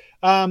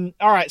 All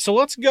right, so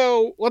let's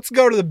go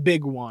to the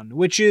big one,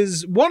 which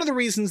is one of the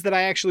reasons that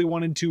I actually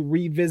wanted to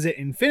revisit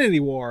Infinity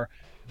War,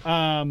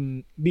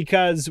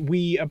 because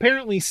we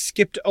apparently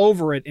skipped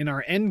over it in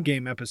our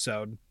Endgame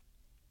episode.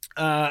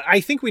 I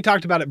think we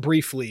talked about it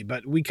briefly,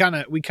 but we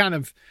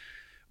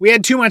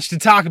had too much to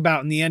talk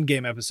about in the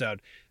Endgame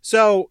episode.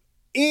 So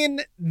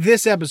in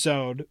this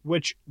episode,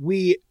 which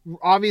we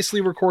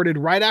obviously recorded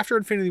right after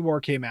Infinity War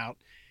came out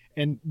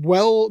and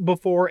well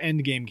before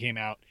Endgame came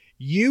out,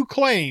 you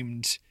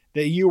claimed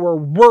that you were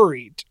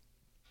worried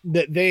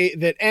that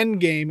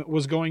Endgame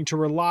was going to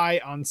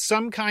rely on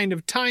some kind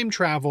of time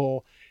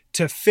travel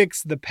to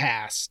fix the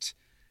past.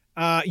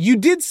 You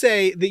did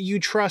say that you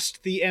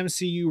trust the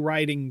MCU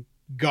writing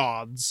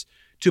gods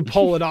to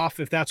pull it off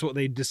if that's what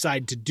they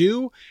decide to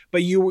do,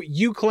 but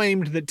you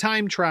claimed that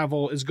time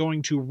travel is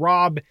going to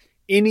rob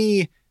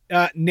any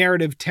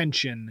narrative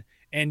tension,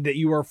 and that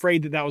you were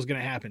afraid that was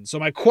going to happen. So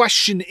my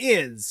question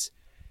is,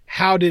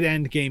 how did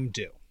Endgame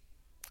do?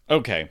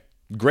 Okay,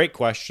 great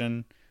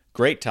question,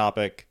 great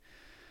topic.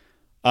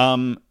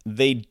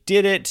 They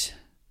did it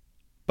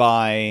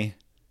by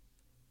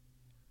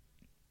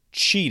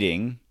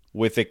cheating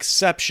with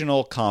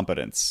exceptional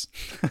competence.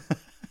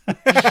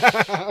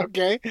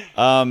 Okay.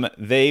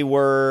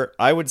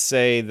 I would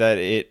say that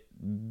it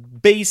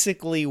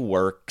basically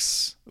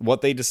works.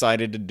 What they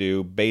decided to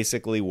do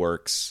basically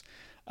works.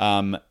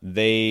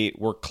 They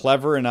were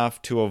clever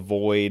enough to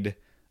avoid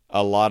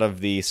a lot of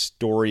the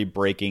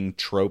story-breaking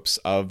tropes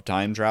of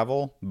time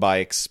travel by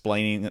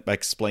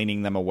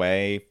explaining them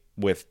away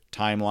with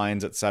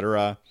timelines,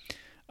 etc.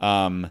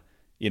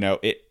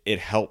 It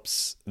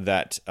helps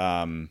that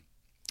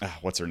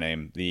what's her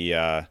name?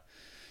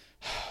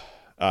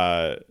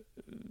 Doctor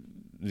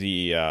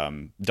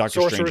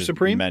Strange's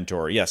Supreme?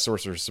 mentor. Yes,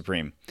 Sorcerer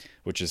Supreme,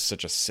 which is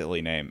such a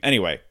silly name.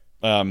 Anyway,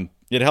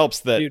 it helps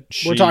that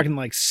we're talking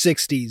like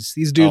 60s.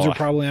 These dudes are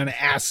probably on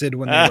acid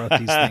when they wrote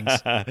these things.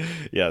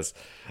 Yes.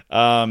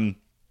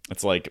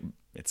 It's like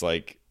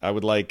I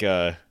would like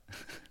I'm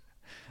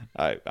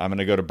going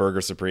to go to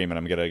Burger Supreme and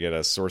I'm going to get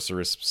a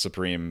Sorcerer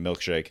Supreme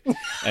milkshake.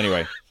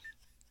 Anyway.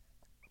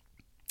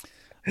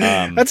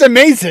 That's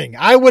amazing.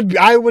 I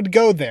would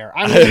go there.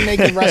 I'm going to make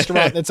a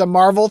restaurant that's a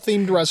Marvel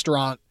themed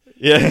restaurant.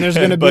 Yeah, and there's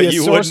going to be a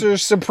Sorcerer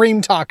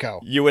Supreme taco.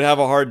 You would have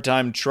a hard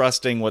time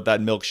trusting what that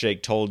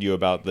milkshake told you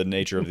about the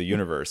nature of the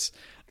universe.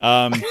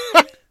 So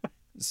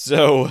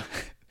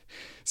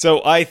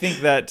I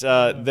think that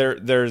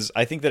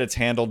I think that it's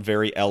handled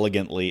very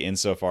elegantly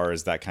insofar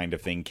as that kind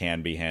of thing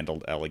can be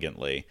handled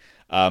elegantly.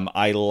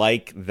 I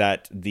like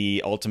that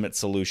the ultimate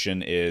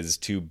solution is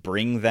to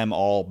bring them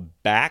all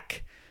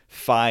back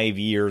 5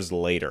 years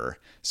later.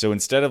 So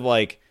instead of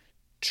like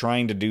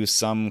trying to do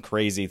some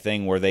crazy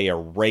thing where they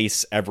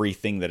erase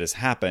everything that has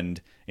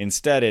happened,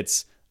 instead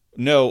it's,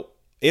 no,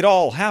 it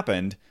all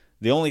happened.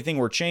 The only thing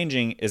we're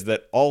changing is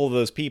that all of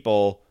those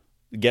people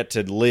get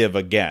to live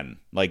again.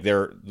 Like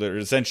they're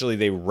essentially,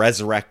 they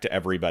resurrect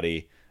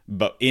everybody,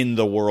 but in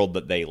the world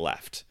that they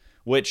left,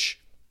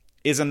 which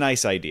is a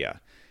nice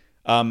idea.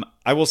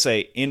 I will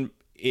say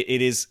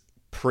it is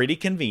pretty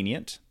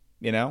convenient,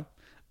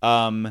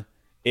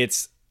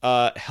 it's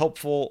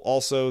helpful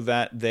also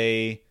that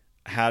they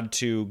had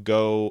to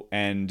go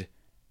and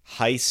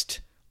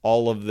heist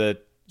all the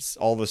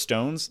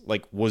stones.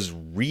 Like, was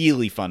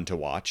really fun to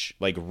watch.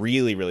 Like,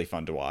 really, really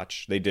fun to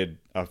watch. They did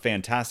a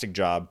fantastic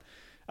job.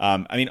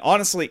 I mean,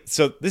 honestly,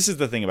 so this is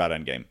the thing about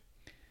Endgame.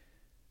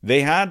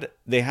 They had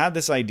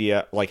this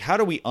idea, like, how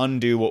do we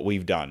undo what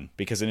we've done?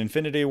 Because in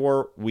Infinity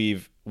War,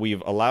 we've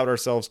allowed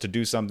ourselves to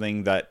do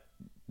something that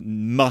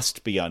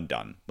must be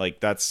undone. Like,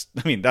 that's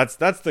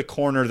the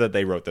corner that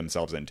they wrote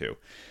themselves into.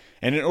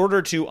 And in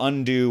order to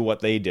undo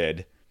what they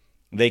did,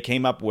 they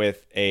came up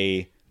with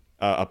a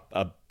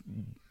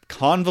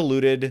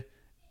convoluted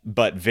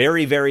but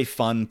very, very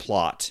fun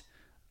plot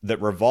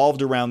that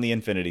revolved around the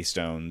Infinity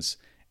Stones,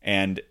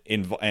 and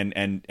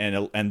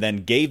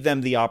then gave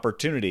them the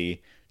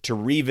opportunity to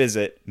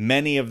revisit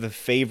many of the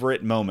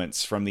favorite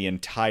moments from the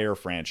entire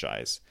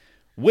franchise,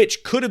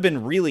 which could have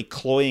been really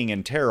cloying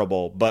and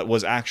terrible, but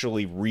was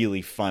actually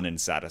really fun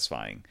and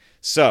satisfying.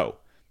 So,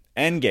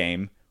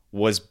 Endgame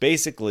was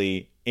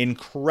basically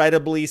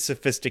incredibly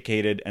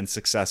sophisticated and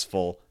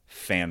successful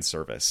fan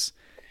service.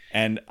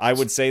 And I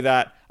would say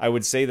that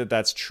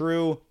that's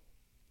true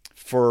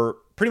for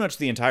pretty much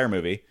the entire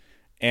movie,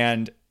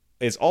 and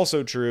is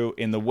also true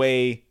in the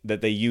way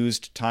that they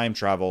used time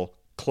travel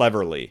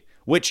cleverly.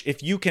 Which,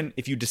 if you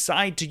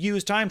decide to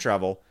use time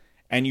travel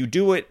and you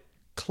do it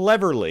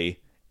cleverly,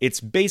 it's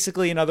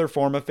basically another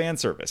form of fan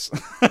service.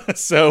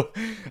 So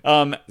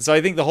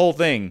I think the whole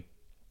thing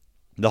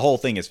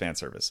is fan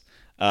service.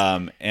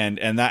 And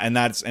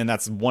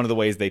that's one of the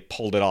ways they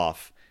pulled it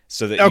off,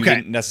 so that you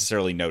didn't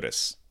necessarily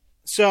notice.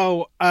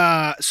 So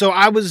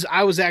I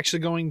was actually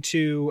going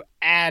to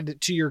add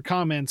to your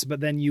comments,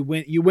 but then you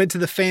went to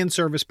the fan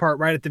service part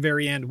right at the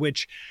very end,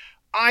 which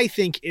I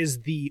think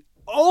is the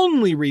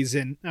only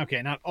reason.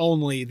 Okay, not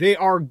only,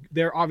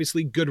 they're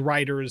obviously good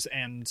writers,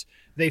 and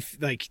they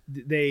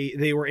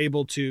were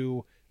able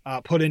to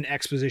put in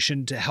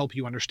exposition to help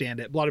you understand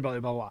it, blah, blah, blah,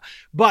 blah, blah.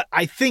 But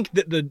I think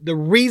that the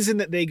reason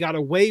that they got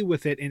away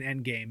with it in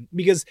Endgame,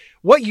 because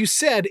what you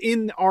said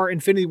in our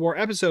Infinity War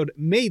episode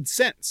made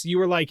sense. You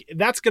were like,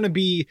 that's going to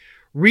be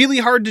really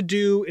hard to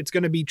do. It's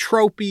going to be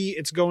tropey.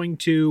 It's going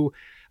to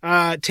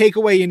take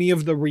away any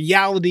of the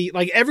reality.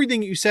 Like,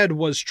 everything you said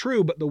was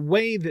true, but the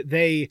way that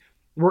they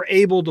were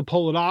able to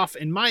pull it off,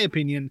 in my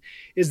opinion,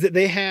 is that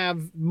they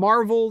have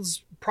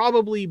Marvel's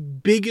probably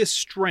biggest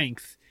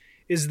strength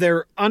is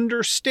their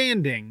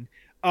understanding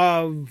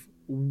of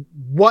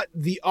what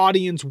the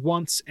audience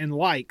wants and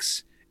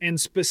likes, and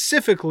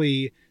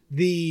specifically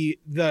the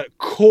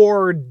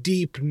core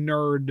deep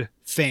nerd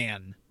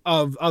fan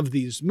of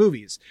these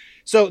movies.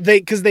 So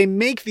because they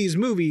make these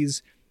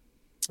movies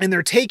and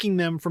they're taking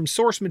them from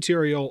source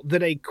material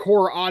that a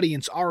core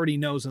audience already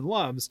knows and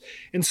loves.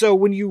 And so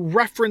when you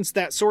reference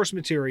that source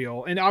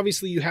material, and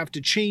obviously you have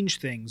to change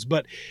things,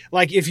 but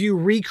like if you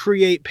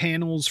recreate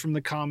panels from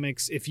the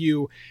comics, if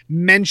you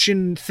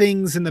mention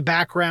things in the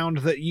background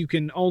that you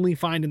can only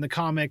find in the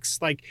comics,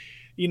 like,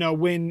 you know,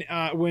 when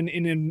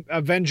in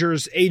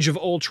Avengers Age of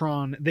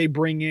Ultron, they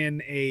bring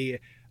in a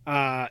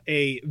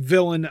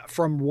villain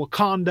from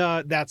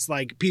Wakanda. That's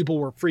like, people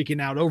were freaking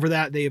out over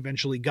that. They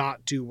eventually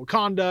got to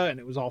Wakanda and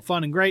it was all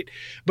fun and great,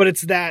 but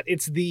it's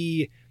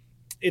the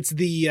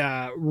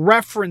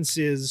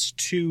references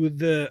to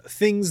the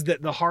things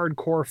that the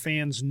hardcore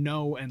fans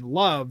know and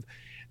love.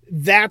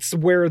 That's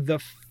where the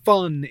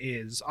fun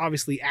is.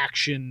 Obviously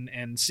action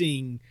and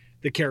seeing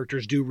the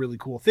characters do really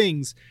cool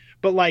things,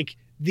 but like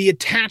the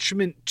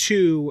attachment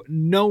to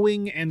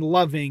knowing and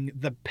loving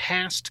the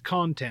past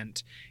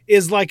content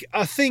is like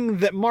a thing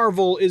that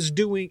Marvel is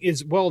doing.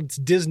 It's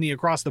Disney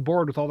across the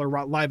board with all their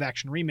live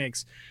action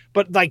remakes,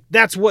 but like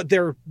that's what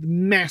they're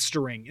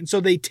mastering. And so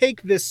they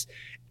take this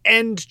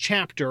end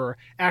chapter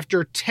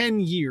after 10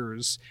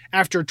 years,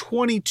 after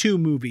 22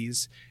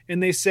 movies,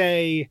 and they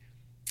say,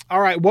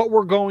 all right, what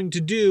we're going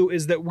to do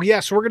is that,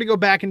 yes, we're going to go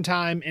back in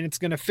time and it's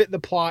going to fit the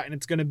plot and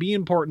it's going to be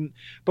important,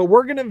 but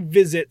we're going to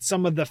visit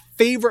some of the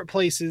favorite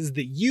places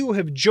that you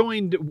have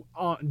joined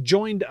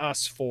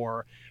us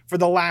for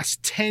the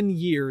last 10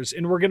 years,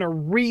 and we're going to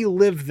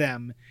relive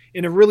them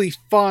in a really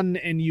fun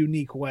and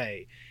unique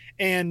way.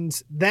 And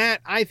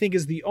that, I think,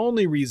 is the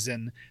only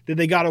reason that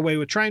they got away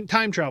with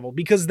time travel,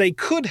 because they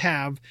could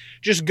have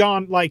just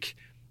gone, like,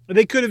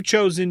 they could have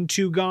chosen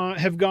to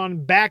have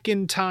gone back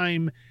in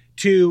time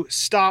to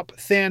stop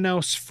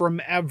Thanos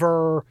from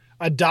ever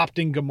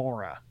adopting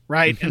Gamora,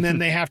 right? And then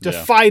they have to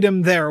fight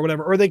him there or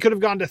whatever. Or they could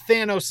have gone to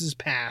Thanos's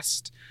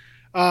past.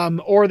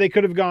 Or they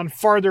could have gone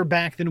farther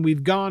back than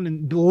we've gone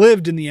and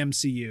lived in the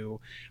MCU.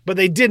 But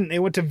they didn't. They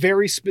went to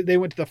they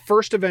went to the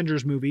first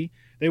Avengers movie.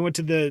 They went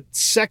to the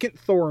second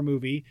Thor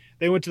movie.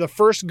 They went to the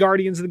first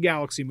Guardians of the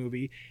Galaxy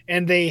movie.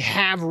 And they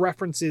have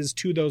references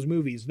to those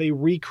movies. They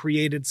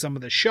recreated some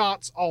of the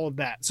shots, all of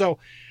that. So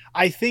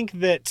I think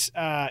that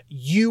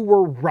you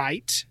were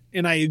right,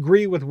 and I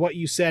agree with what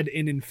you said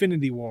in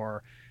Infinity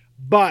War,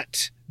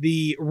 but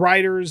the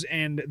writers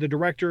and the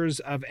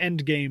directors of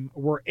Endgame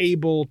were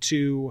able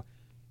to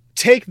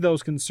take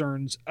those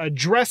concerns,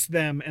 address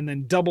them, and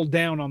then double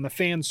down on the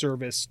fan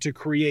service to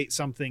create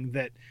something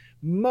that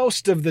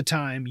most of the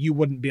time you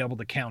wouldn't be able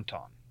to count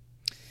on.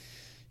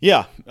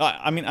 Yeah,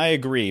 I mean, I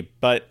agree,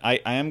 but I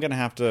am going to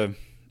have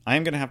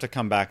to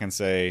come back and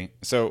say,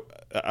 so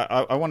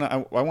I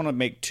want to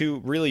make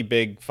two really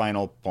big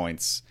final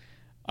points.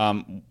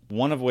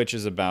 One of which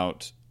is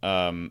about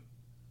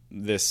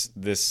this.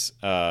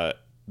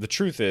 The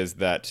truth is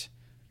that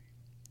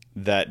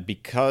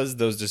because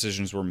those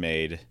decisions were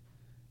made,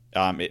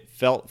 it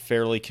felt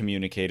fairly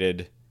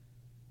communicated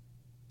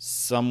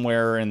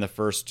somewhere in the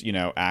first,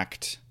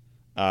 act.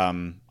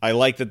 I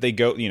like that they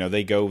kill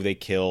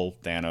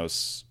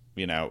Thanos.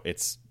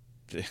 It's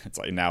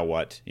like, now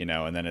what,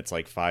 and then it's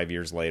like 5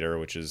 years later,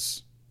 which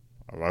is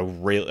a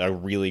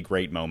really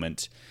great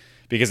moment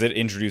because it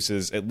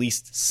introduces at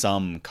least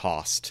some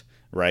cost,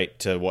 right,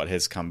 to what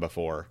has come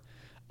before.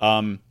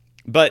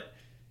 But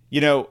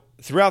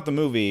throughout the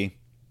movie,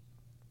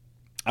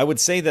 I would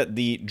say that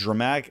the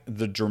dramatic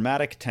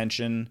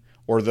tension,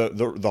 or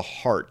the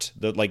heart,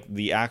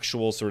 the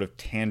actual sort of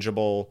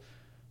tangible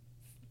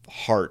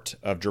heart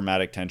of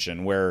dramatic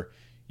tension, where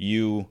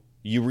you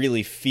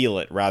really feel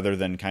it rather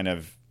than kind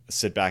of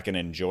sit back and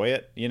enjoy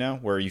it,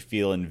 where you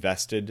feel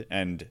invested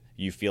and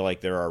you feel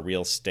like there are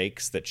real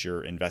stakes that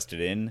you're invested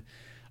in.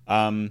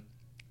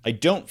 I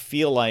don't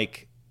feel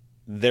like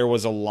there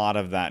was a lot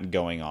of that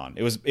going on.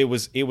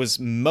 It was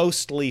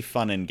mostly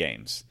fun and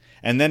games.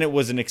 And then it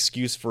was an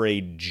excuse for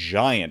a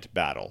giant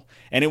battle.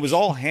 And it was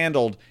all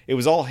handled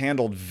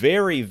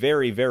very,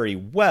 very, very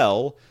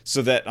well,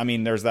 so that,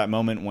 there's that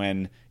moment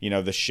when,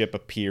 the ship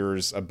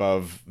appears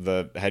above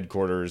the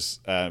headquarters,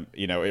 or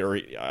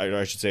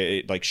I should say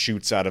it like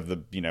shoots out of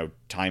the,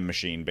 time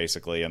machine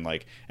basically, and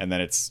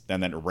then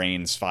it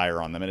rains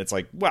fire on them, and it's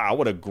like, wow,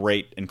 what a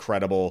great,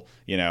 incredible,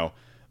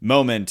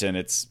 moment, and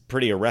it's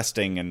pretty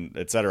arresting, and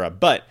etc.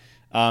 But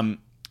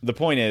the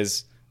point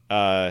is,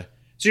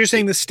 so you're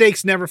saying the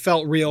stakes never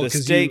felt real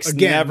because you,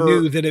 again,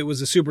 knew that it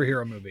was a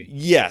superhero movie.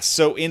 Yes.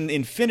 So in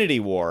Infinity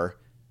War,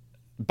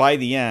 by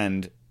the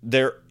end,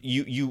 they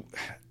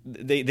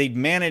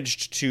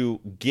managed to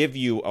give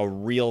you a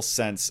real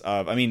sense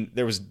of,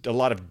 there was a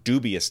lot of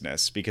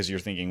dubiousness because you're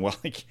thinking, well,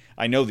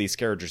 I know these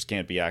characters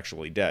can't be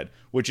actually dead,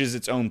 which is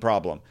its own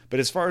problem.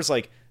 But as far as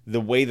the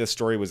way the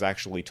story was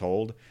actually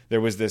told, there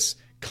was this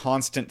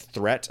constant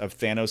threat of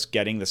Thanos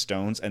getting the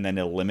stones and then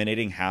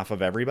eliminating half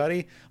of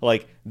everybody.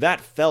 That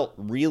felt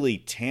really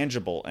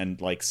tangible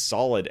and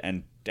solid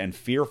and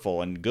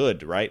fearful and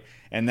good, right?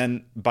 And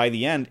then by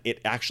the end,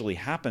 it actually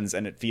happens,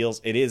 and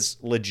it is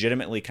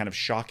legitimately kind of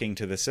shocking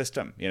to the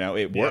system.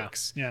 It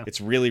works. Yeah. It's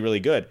really, really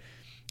good.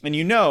 And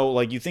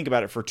you think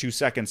about it for 2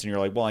 seconds and you're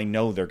like, well, I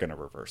know they're going to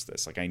reverse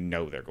this. I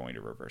know they're going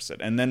to reverse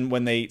it. And then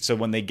when they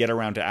get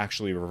around to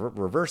actually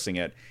reversing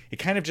it,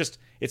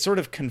 it sort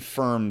of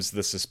confirms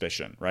the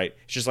suspicion, right?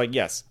 It's just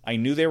yes, I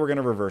knew they were going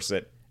to reverse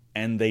it,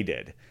 and they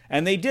did.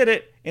 And they did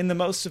it in the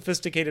most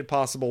sophisticated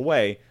possible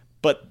way.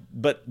 But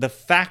the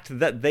fact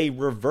that they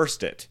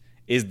reversed it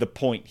is the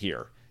point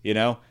here, you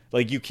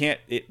can't,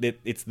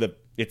 it's the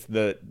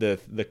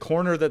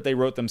corner that they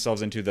wrote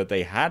themselves into that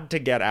they had to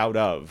get out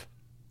of.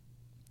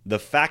 The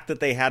fact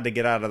that they had to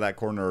get out of that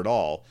corner at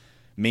all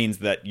means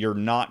that you're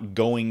not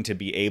going to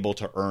be able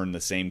to earn the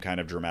same kind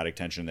of dramatic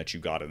tension that you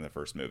got in the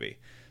first movie.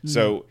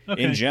 So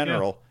in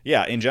general,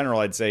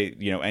 I'd say,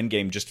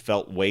 Endgame just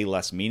felt way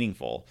less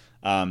meaningful.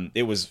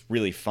 It was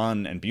really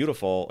fun and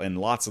beautiful in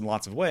lots and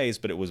lots of ways,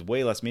 but it was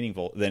way less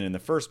meaningful than in the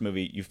first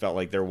movie. You felt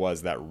like there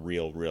was that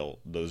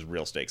those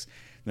real stakes.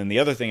 And then the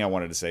other thing I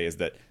wanted to say is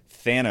that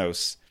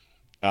Thanos,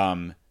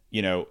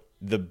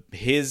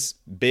 his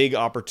big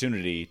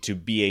opportunity to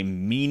be a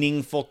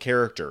meaningful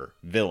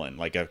villain,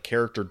 like a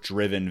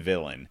character-driven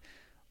villain,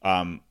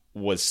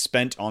 was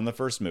spent on the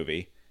first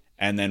movie,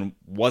 and then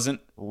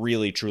wasn't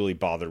really truly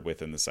bothered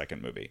with in the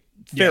second movie.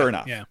 Fair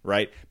enough,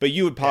 right? But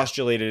you had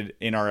postulated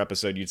in our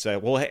episode, you'd say,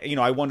 well, hey,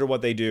 I wonder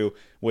what they do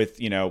with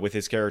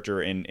his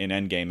character in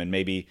Endgame, and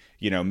maybe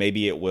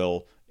it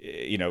will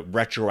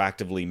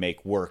retroactively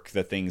make work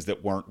the things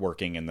that weren't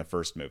working in the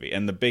first movie.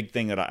 And the big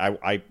thing that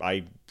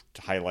I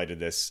highlighted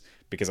this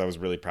because I was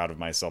really proud of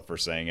myself for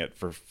saying it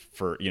for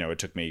it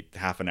took me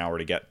half an hour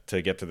to get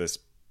to this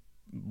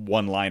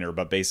one liner,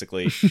 but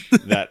basically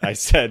that I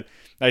said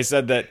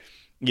that,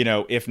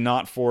 if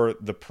not for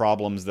the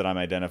problems that I'm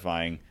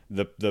identifying,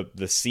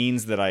 the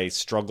scenes that I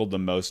struggled the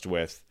most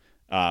with,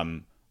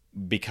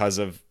 because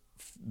of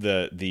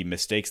the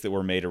mistakes that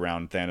were made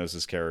around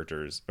Thanos's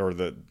characters, or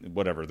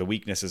the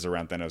weaknesses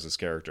around Thanos's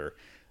character,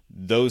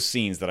 those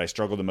scenes that I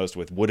struggled the most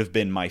with would have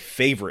been my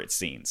favorite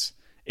scenes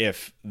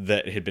if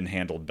that had been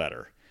handled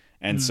better.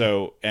 And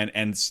so, and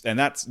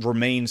that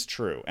remains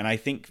true. And I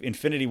think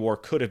Infinity War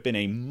could have been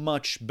a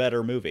much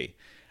better movie,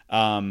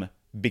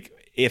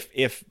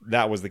 if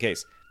that was the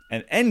case.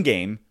 And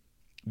Endgame,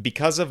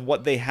 because of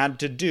what they had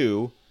to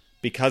do,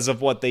 because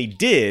of what they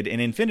did in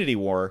Infinity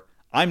War,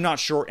 I'm not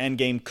sure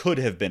Endgame could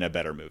have been a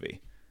better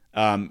movie,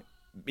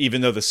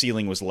 even though the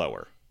ceiling was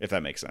lower, if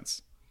that makes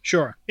sense.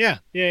 Sure. Yeah,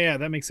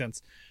 that makes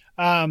sense.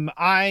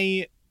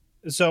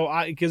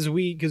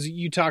 Because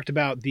you talked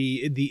about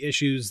the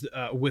issues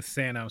with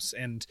Thanos,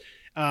 and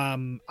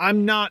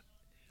I'm not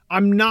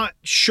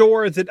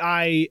sure that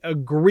I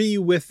agree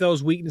with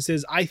those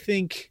weaknesses. I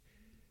think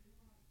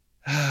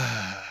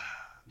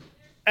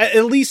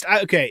at least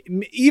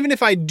even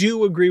if I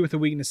do agree with the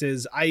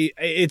weaknesses,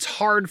 it's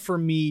hard for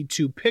me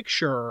to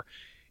picture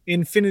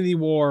Infinity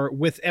War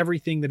with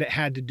everything that it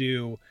had to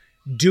do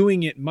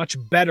doing it much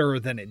better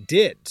than it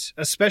did,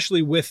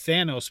 especially with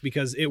Thanos,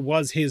 because it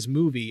was his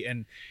movie,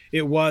 and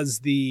it was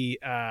the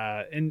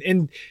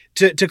and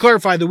to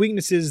clarify, the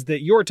weaknesses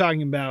that you're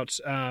talking about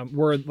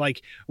were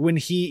like when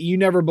you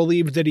never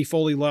believed that he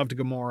fully loved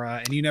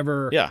Gamora, and you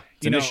never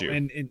it's an issue,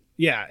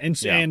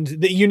 and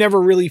that you never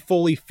really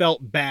fully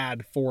felt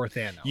bad for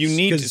Thanos. You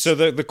need so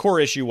the core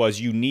issue was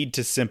you need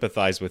to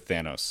sympathize with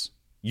Thanos.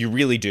 You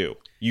really do.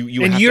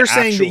 You're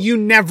saying that you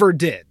never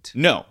did.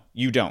 No.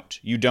 You don't.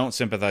 You don't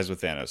sympathize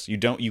with Thanos.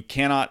 You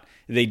cannot.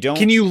 They don't.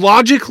 Can you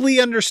logically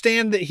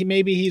understand that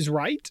he's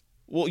right?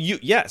 Well,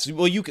 yes.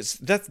 Well, you could.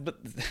 That's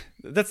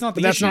not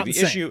the issue. The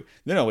issue.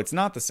 No, it's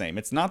not the same.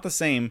 It's not the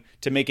same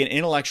to make an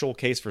intellectual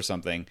case for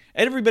something.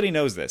 Everybody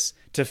knows this.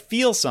 To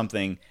feel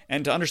something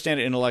and to understand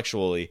it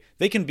intellectually,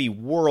 they can be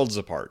worlds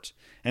apart.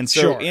 And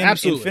so in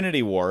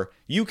Infinity War,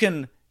 you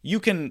can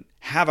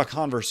have a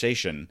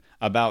conversation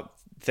about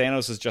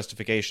Thanos'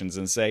 justifications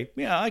and say,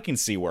 yeah, I can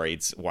see why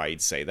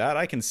he'd say that.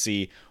 I can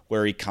see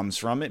where he comes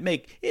from.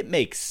 It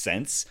makes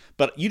sense,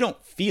 but you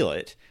don't feel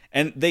it.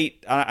 And they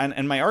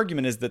and my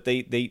argument is that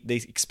they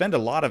expend a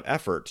lot of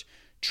effort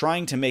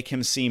trying to make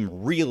him seem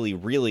really,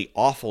 really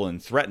awful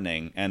and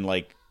threatening and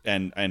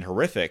and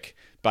horrific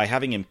by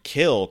having him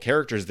kill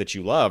characters that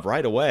you love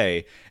right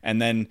away,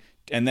 and then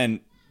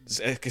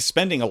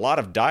spending a lot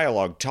of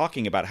dialogue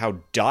talking about how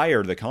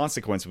dire the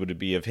consequence would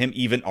be of him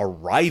even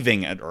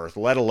arriving at Earth,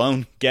 let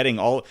alone getting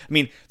all. I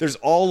mean, there's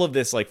all of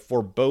this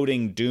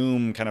foreboding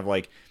doom kind of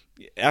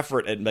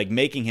effort at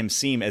making him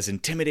seem as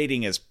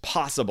intimidating as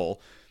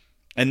possible.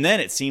 And then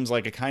it seems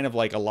like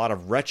a lot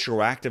of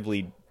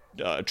retroactively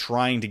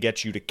trying to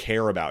get you to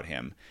care about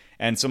him.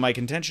 And so my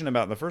contention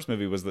about the first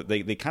movie was that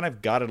they kind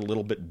of got it a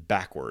little bit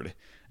backward.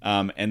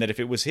 And that if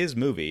it was his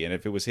movie and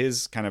if it was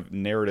his kind of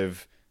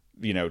narrative,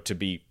 to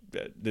be,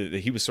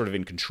 he was sort of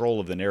in control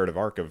of the narrative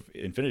arc of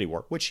Infinity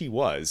War, which he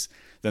was,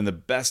 then the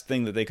best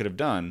thing that they could have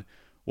done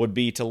would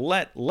be to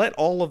let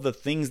all of the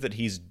things that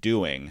he's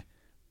doing,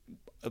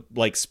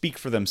 speak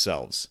for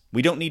themselves.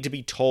 We don't need to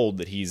be told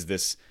that he's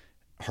this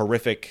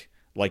horrific,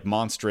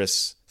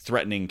 monstrous,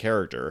 threatening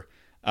character.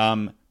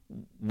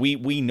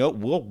 We know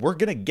we're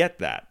gonna get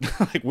that.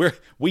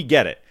 We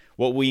get it.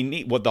 What we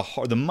need,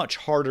 the much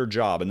harder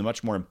job and the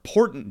much more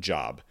important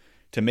job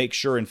to make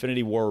sure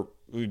Infinity War,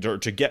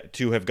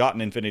 to have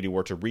gotten Infinity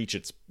War to reach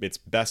its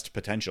best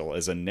potential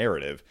as a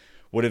narrative,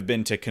 would have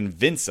been to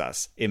convince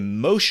us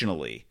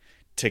emotionally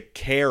to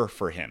care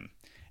for him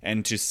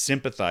and to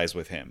sympathize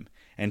with him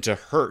and to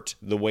hurt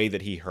the way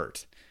that he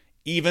hurt,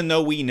 even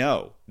though we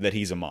know that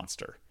he's a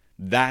monster.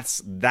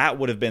 That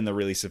would have been the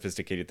really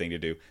sophisticated thing to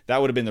do. That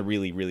would have been the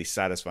really, really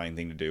satisfying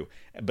thing to do.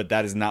 But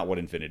that is not what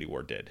Infinity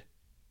War did.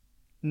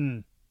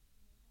 Do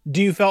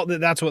you felt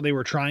that that's what they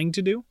were trying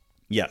to do?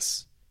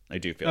 Yes, I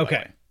do feel that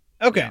way.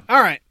 Okay. Yeah.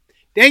 All right.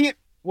 Dang it.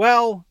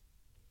 Well,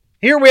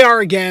 here we are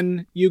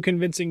again, you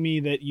convincing me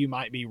that you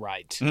might be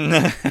right.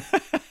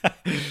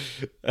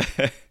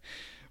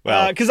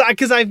 Well, because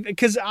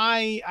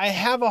I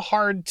have a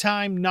hard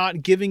time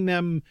not giving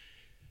them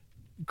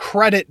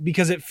credit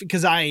because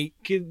I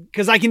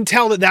can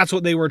tell that that's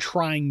what they were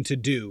trying to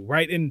do,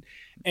 right? And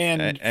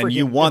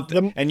you want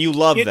them, and you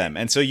love them,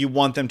 and so you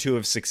want them to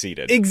have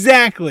succeeded.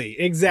 Exactly.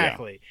 Yeah.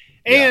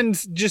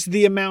 And just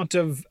the amount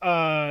of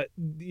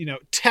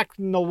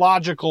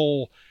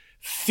technological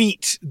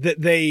feat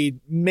that they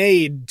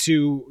made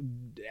to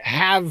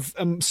have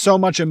so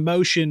much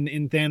emotion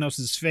in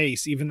Thanos'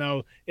 face, even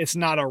though it's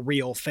not a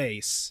real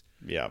face.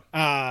 Yeah.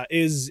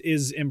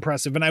 Is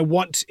impressive, and I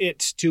want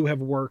it to have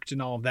worked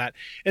and all of that.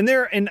 And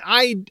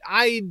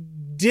I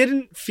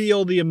didn't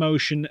feel the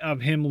emotion of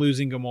him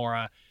losing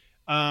Gamora.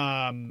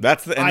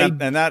 That's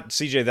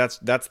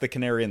the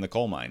canary in the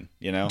coal mine,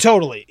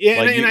 Totally.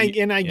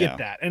 And I get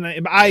that.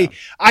 And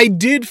I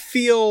did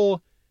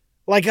feel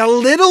like a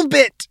little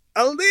bit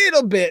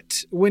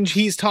when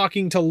he's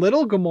talking to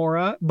little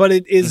Gamora, but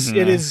it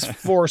is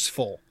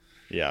forceful.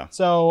 Yeah.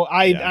 So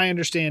I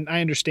understand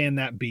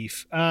that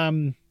beef.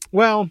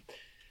 Well,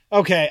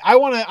 okay. I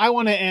want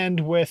to end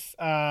with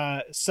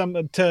I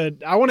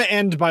want to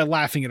end by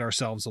laughing at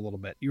ourselves a little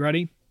bit. You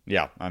ready?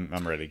 Yeah,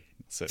 I'm ready.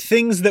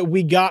 Things that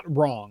we got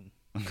wrong.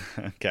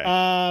 Okay.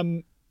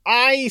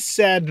 I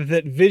said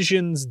that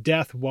Vision's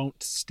death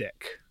won't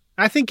stick.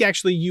 I think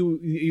actually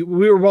we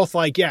were both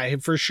like, yeah,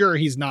 for sure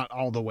he's not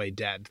all the way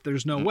dead.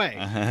 There's no way.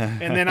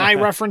 And then I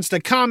referenced a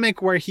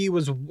comic where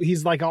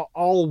he's like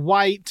all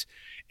white,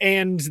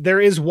 and there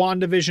is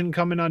WandaVision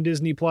coming on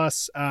Disney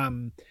Plus.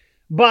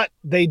 But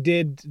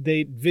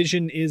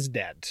Vision is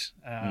dead.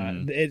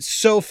 It's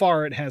so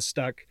far it has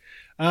stuck.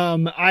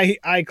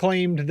 I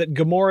claimed that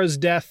Gamora's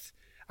death,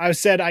 I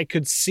said I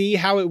could see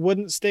how it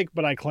wouldn't stick,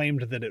 but I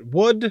claimed that it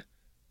would.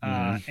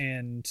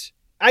 And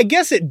I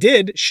guess it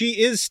did.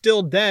 She is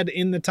still dead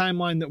in the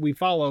timeline that we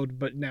followed,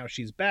 but now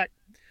she's back.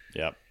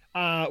 Yep.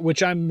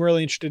 Which I'm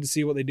really interested to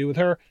see what they do with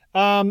her.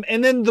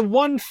 And then the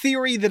one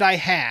theory that I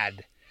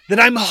had, that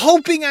I'm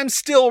hoping I'm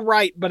still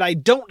right, but I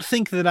don't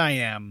think that I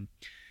am,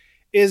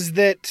 is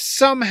that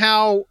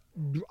somehow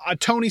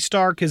Tony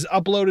Stark has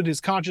uploaded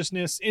his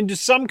consciousness into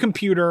some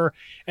computer,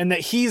 and that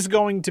he's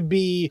going to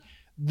be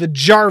the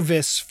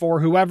Jarvis for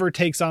whoever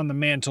takes on the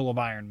mantle of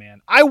Iron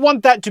Man. I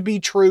want that to be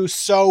true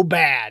so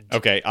bad.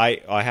 Okay,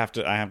 I have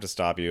to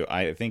stop you.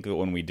 I think that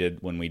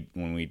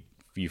when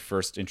you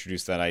first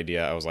introduced that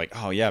idea, I was like,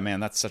 oh yeah,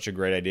 man, that's such a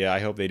great idea. I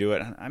hope they do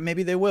it.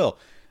 Maybe they will.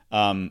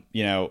 In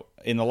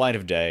the light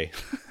of day,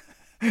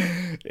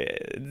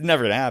 It's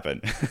never gonna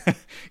happen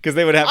because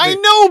they would have. I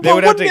know, but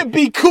wouldn't it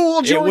be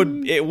cool,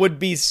 Jordan? It would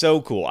be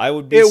so cool. It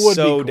would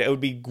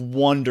be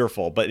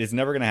wonderful. But it's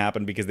never gonna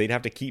happen because they'd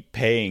have to keep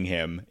paying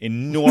him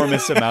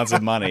enormous amounts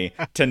of money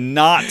to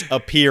not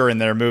appear in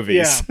their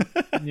movies.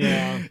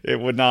 Yeah. It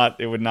would not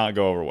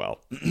go over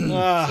well.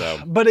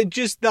 But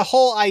the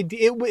whole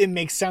idea, it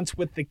makes sense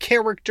with the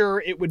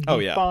character. It would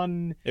be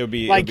fun. It would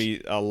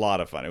be a lot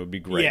of fun. It would be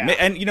great. Yeah.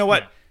 And you know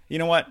what?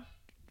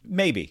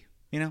 Maybe.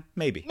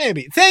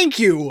 Maybe. Thank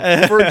you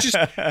for just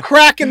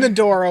cracking the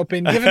door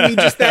open, giving me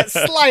just that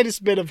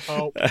slightest bit of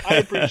hope. I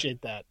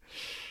appreciate that.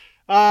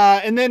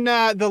 And then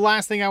the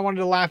last thing I wanted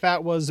to laugh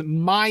at was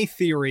my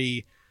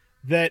theory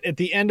that at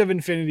the end of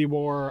Infinity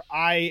War,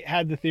 I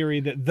had the theory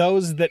that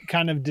those that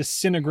kind of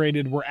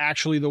disintegrated were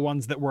actually the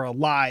ones that were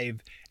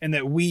alive, and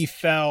that we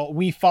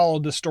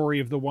followed the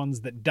story of the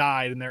ones that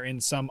died, and they're in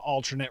some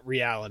alternate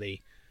reality.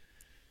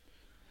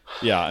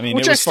 Yeah, I mean,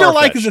 which it was I still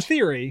far-fetched. like as a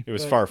theory. It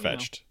was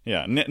far-fetched.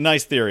 Yeah,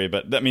 nice theory,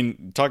 but I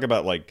mean, talk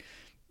about like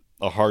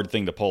a hard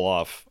thing to pull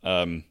off.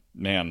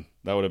 Man,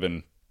 that would have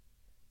been.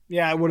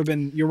 Yeah, it would have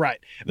been. You're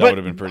right. That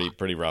would have been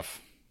pretty rough.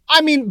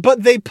 I mean,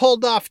 but they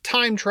pulled off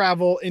time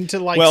travel into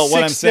like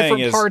six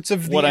different parts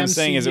of the MCU. What I'm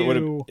saying is, it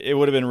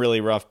would have been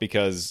really rough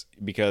because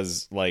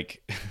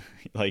like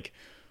good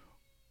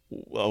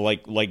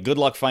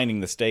luck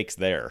finding the stakes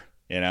there.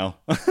 You know,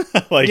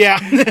 like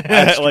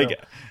like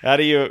how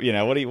do you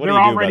what do you do about that? They're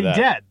already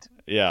dead.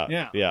 Yeah.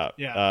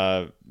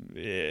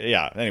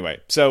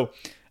 Anyway, so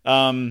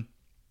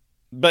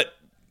but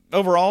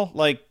overall,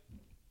 like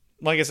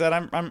I said,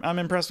 I'm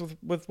impressed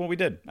with what we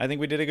did. I think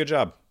we did a good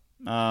job.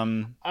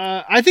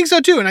 I think so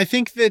too, and I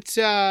think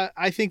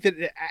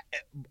that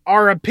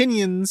our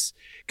opinions,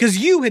 because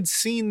you had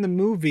seen the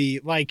movie,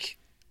 like,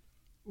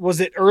 was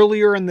it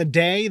earlier in the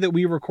day that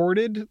we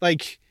recorded?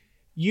 Like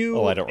you?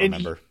 Oh, I don't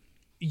remember.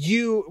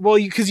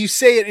 Because you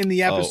say it in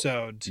the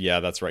episode. Yeah,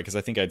 that's right. Because I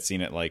think I'd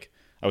seen it, like,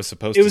 I was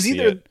supposed to see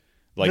it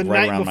like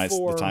right around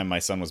the time my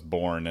son was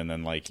born, and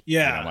then my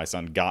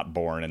son got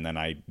born, and then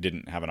I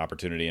didn't have an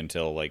opportunity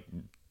until like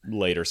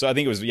later. So I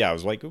think it was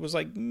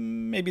like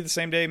maybe the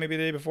same day, maybe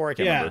the day before. I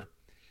can't remember.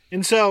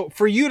 And so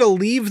for you to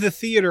leave the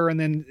theater and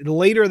then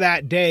later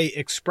that day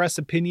express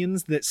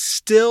opinions that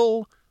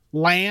still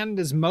land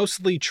as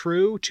mostly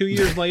true 2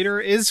 years later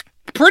is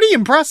pretty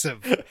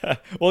impressive.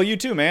 Well, you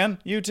too, man.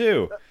 You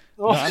too.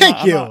 Well,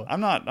 thank you.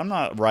 I'm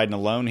not riding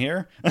alone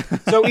here.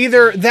 So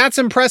either that's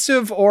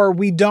impressive or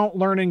we don't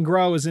learn and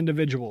grow as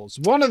individuals.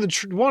 One of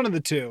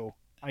the two,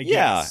 I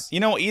guess.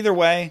 Yeah. Either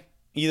way,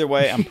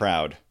 I'm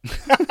proud.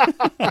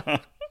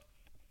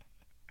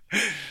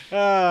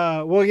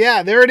 Well,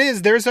 yeah, there it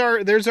is. There's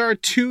our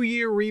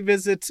 2-year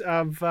revisit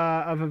of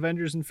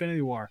Avengers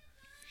Infinity War.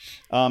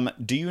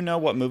 Do you know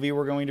what movie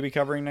we're going to be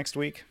covering next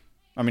week?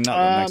 I mean,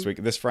 not next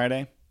week, this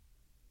Friday.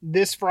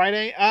 This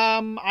Friday?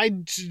 I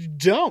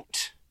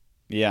don't.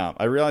 Yeah,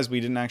 I realized we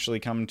didn't actually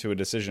come to a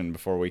decision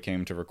before we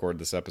came to record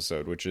this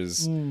episode, which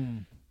is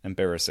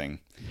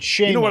embarrassing.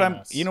 Shame. You know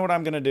what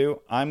I'm going to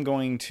do? I'm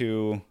going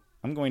to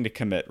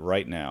commit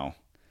right now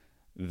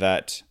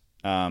that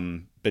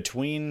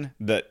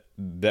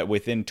that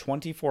within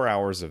 24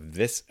 hours of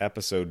this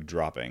episode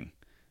dropping,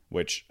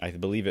 which I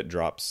believe it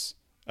drops,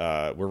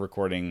 we're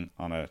recording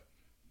on a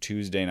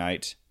Tuesday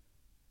night.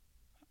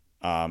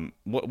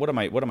 What am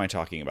I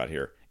talking about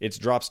here? It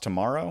drops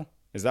tomorrow.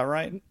 Is that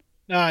right?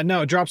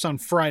 No, it drops on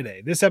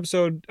Friday. This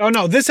episode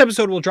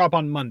will drop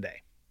on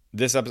Monday.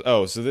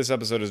 So this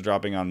episode is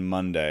dropping on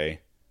Monday.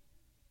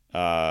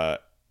 And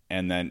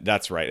then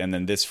that's right. And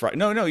then this Friday.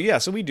 No, yeah.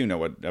 So we do know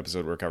what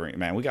episode we're covering.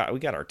 Man, we got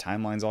our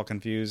timelines all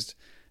confused.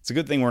 It's a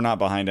good thing we're not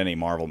behind any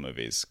Marvel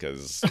movies,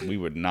 because we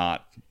would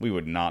not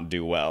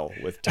do well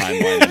with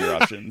timeline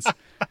interruptions.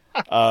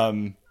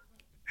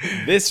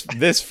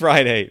 This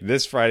Friday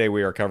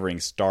we are covering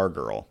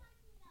Stargirl.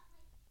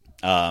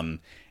 No.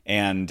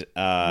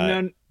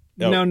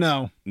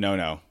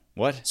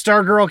 What?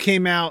 Stargirl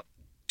came out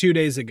 2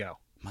 days ago.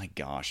 My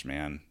gosh,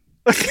 man.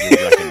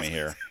 You're wrecking me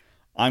here.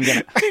 I'm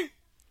going to...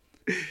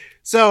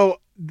 So...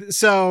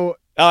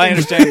 Oh, I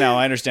understand now.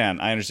 I understand.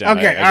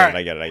 Okay,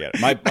 I get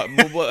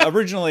it.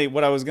 Originally,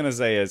 what I was going to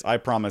say is I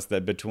promised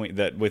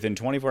that within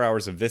 24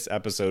 hours of this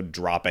episode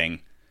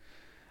dropping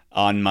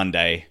on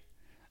Monday,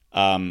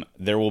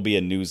 there will be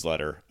a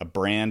newsletter, a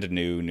brand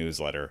new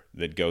newsletter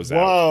that goes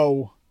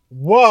out.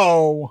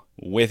 Whoa.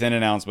 With an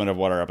announcement of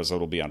what our episode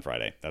will be on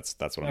Friday. That's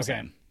what I'm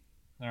saying.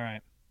 All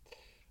right.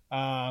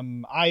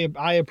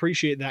 I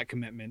appreciate that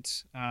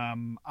commitment.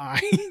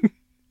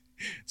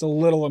 It's a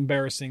little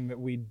embarrassing that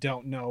we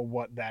don't know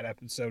what that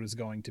episode is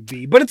going to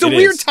be, but it's a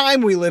weird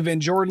time we live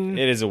in, Jordan.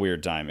 It is a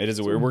weird time.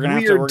 We're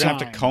gonna have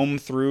to comb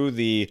through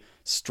the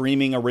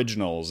streaming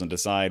originals and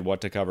decide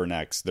what to cover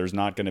next. There's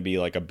not going to be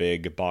like a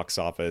big box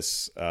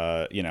office.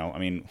 I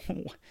mean,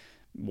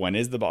 when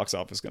is the box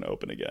office going to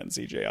open again,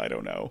 CJ? I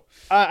don't know.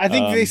 I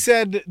think they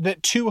said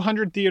that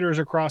 200 theaters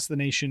across the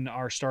nation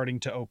are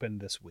starting to open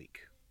this week.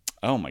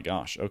 Oh my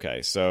gosh.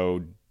 Okay,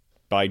 so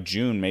by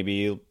June,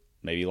 maybe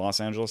Los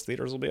Angeles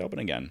theaters will be open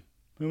again.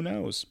 Who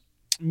knows?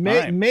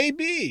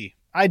 Maybe.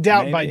 I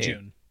doubt Maybe. by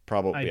June.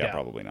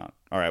 Probably not.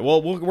 All right.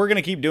 Well, we're going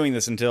to keep doing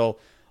this until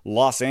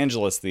Los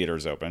Angeles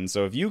theaters open.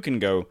 So if you can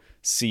go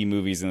see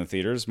movies in the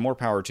theaters, more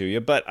power to you.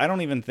 But I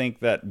don't even think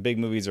that big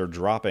movies are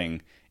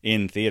dropping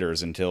in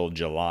theaters until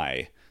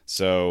July.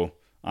 So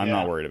I'm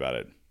not worried about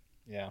it.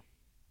 Yeah.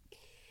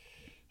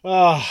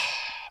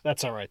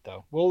 That's all right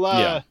though.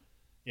 We'll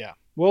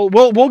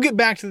get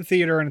back to the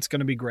theater and it's going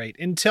to be great.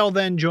 Until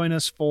then, join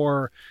us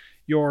for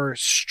your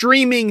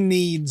streaming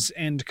needs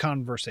and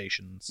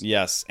conversations.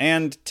 Yes,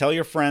 and tell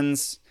your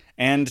friends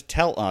and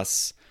tell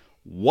us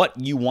what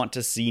you want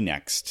to see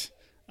next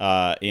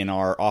in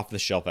our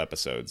off-the-shelf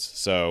episodes.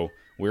 So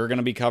we're going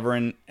to be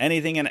covering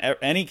anything and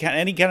any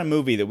kind of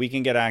movie that we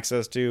can get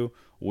access to.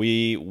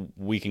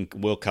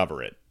 We'll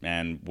cover it,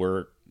 and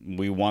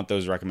we want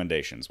those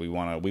recommendations. We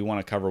want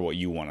to cover what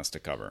you want us to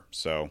cover.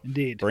 So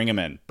indeed, bring them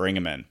in.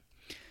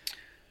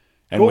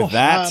 And cool. With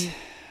that,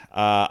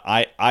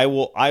 I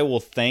will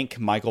thank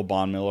Michael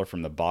Bonmiller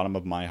from the bottom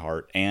of my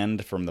heart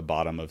and from the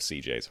bottom of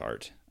CJ's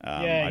heart.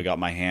 I got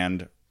my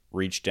hand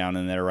reached down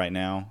in there right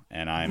now,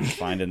 and I'm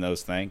finding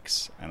those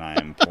thanks, and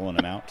I'm pulling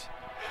them out.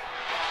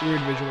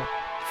 Weird visual.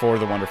 For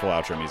the wonderful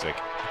outro music.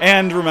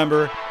 And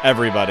remember,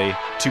 everybody,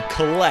 to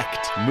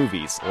collect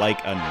movies like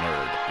a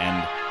nerd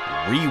and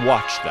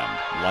rewatch them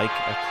like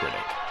a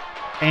critic.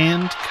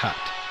 And cut.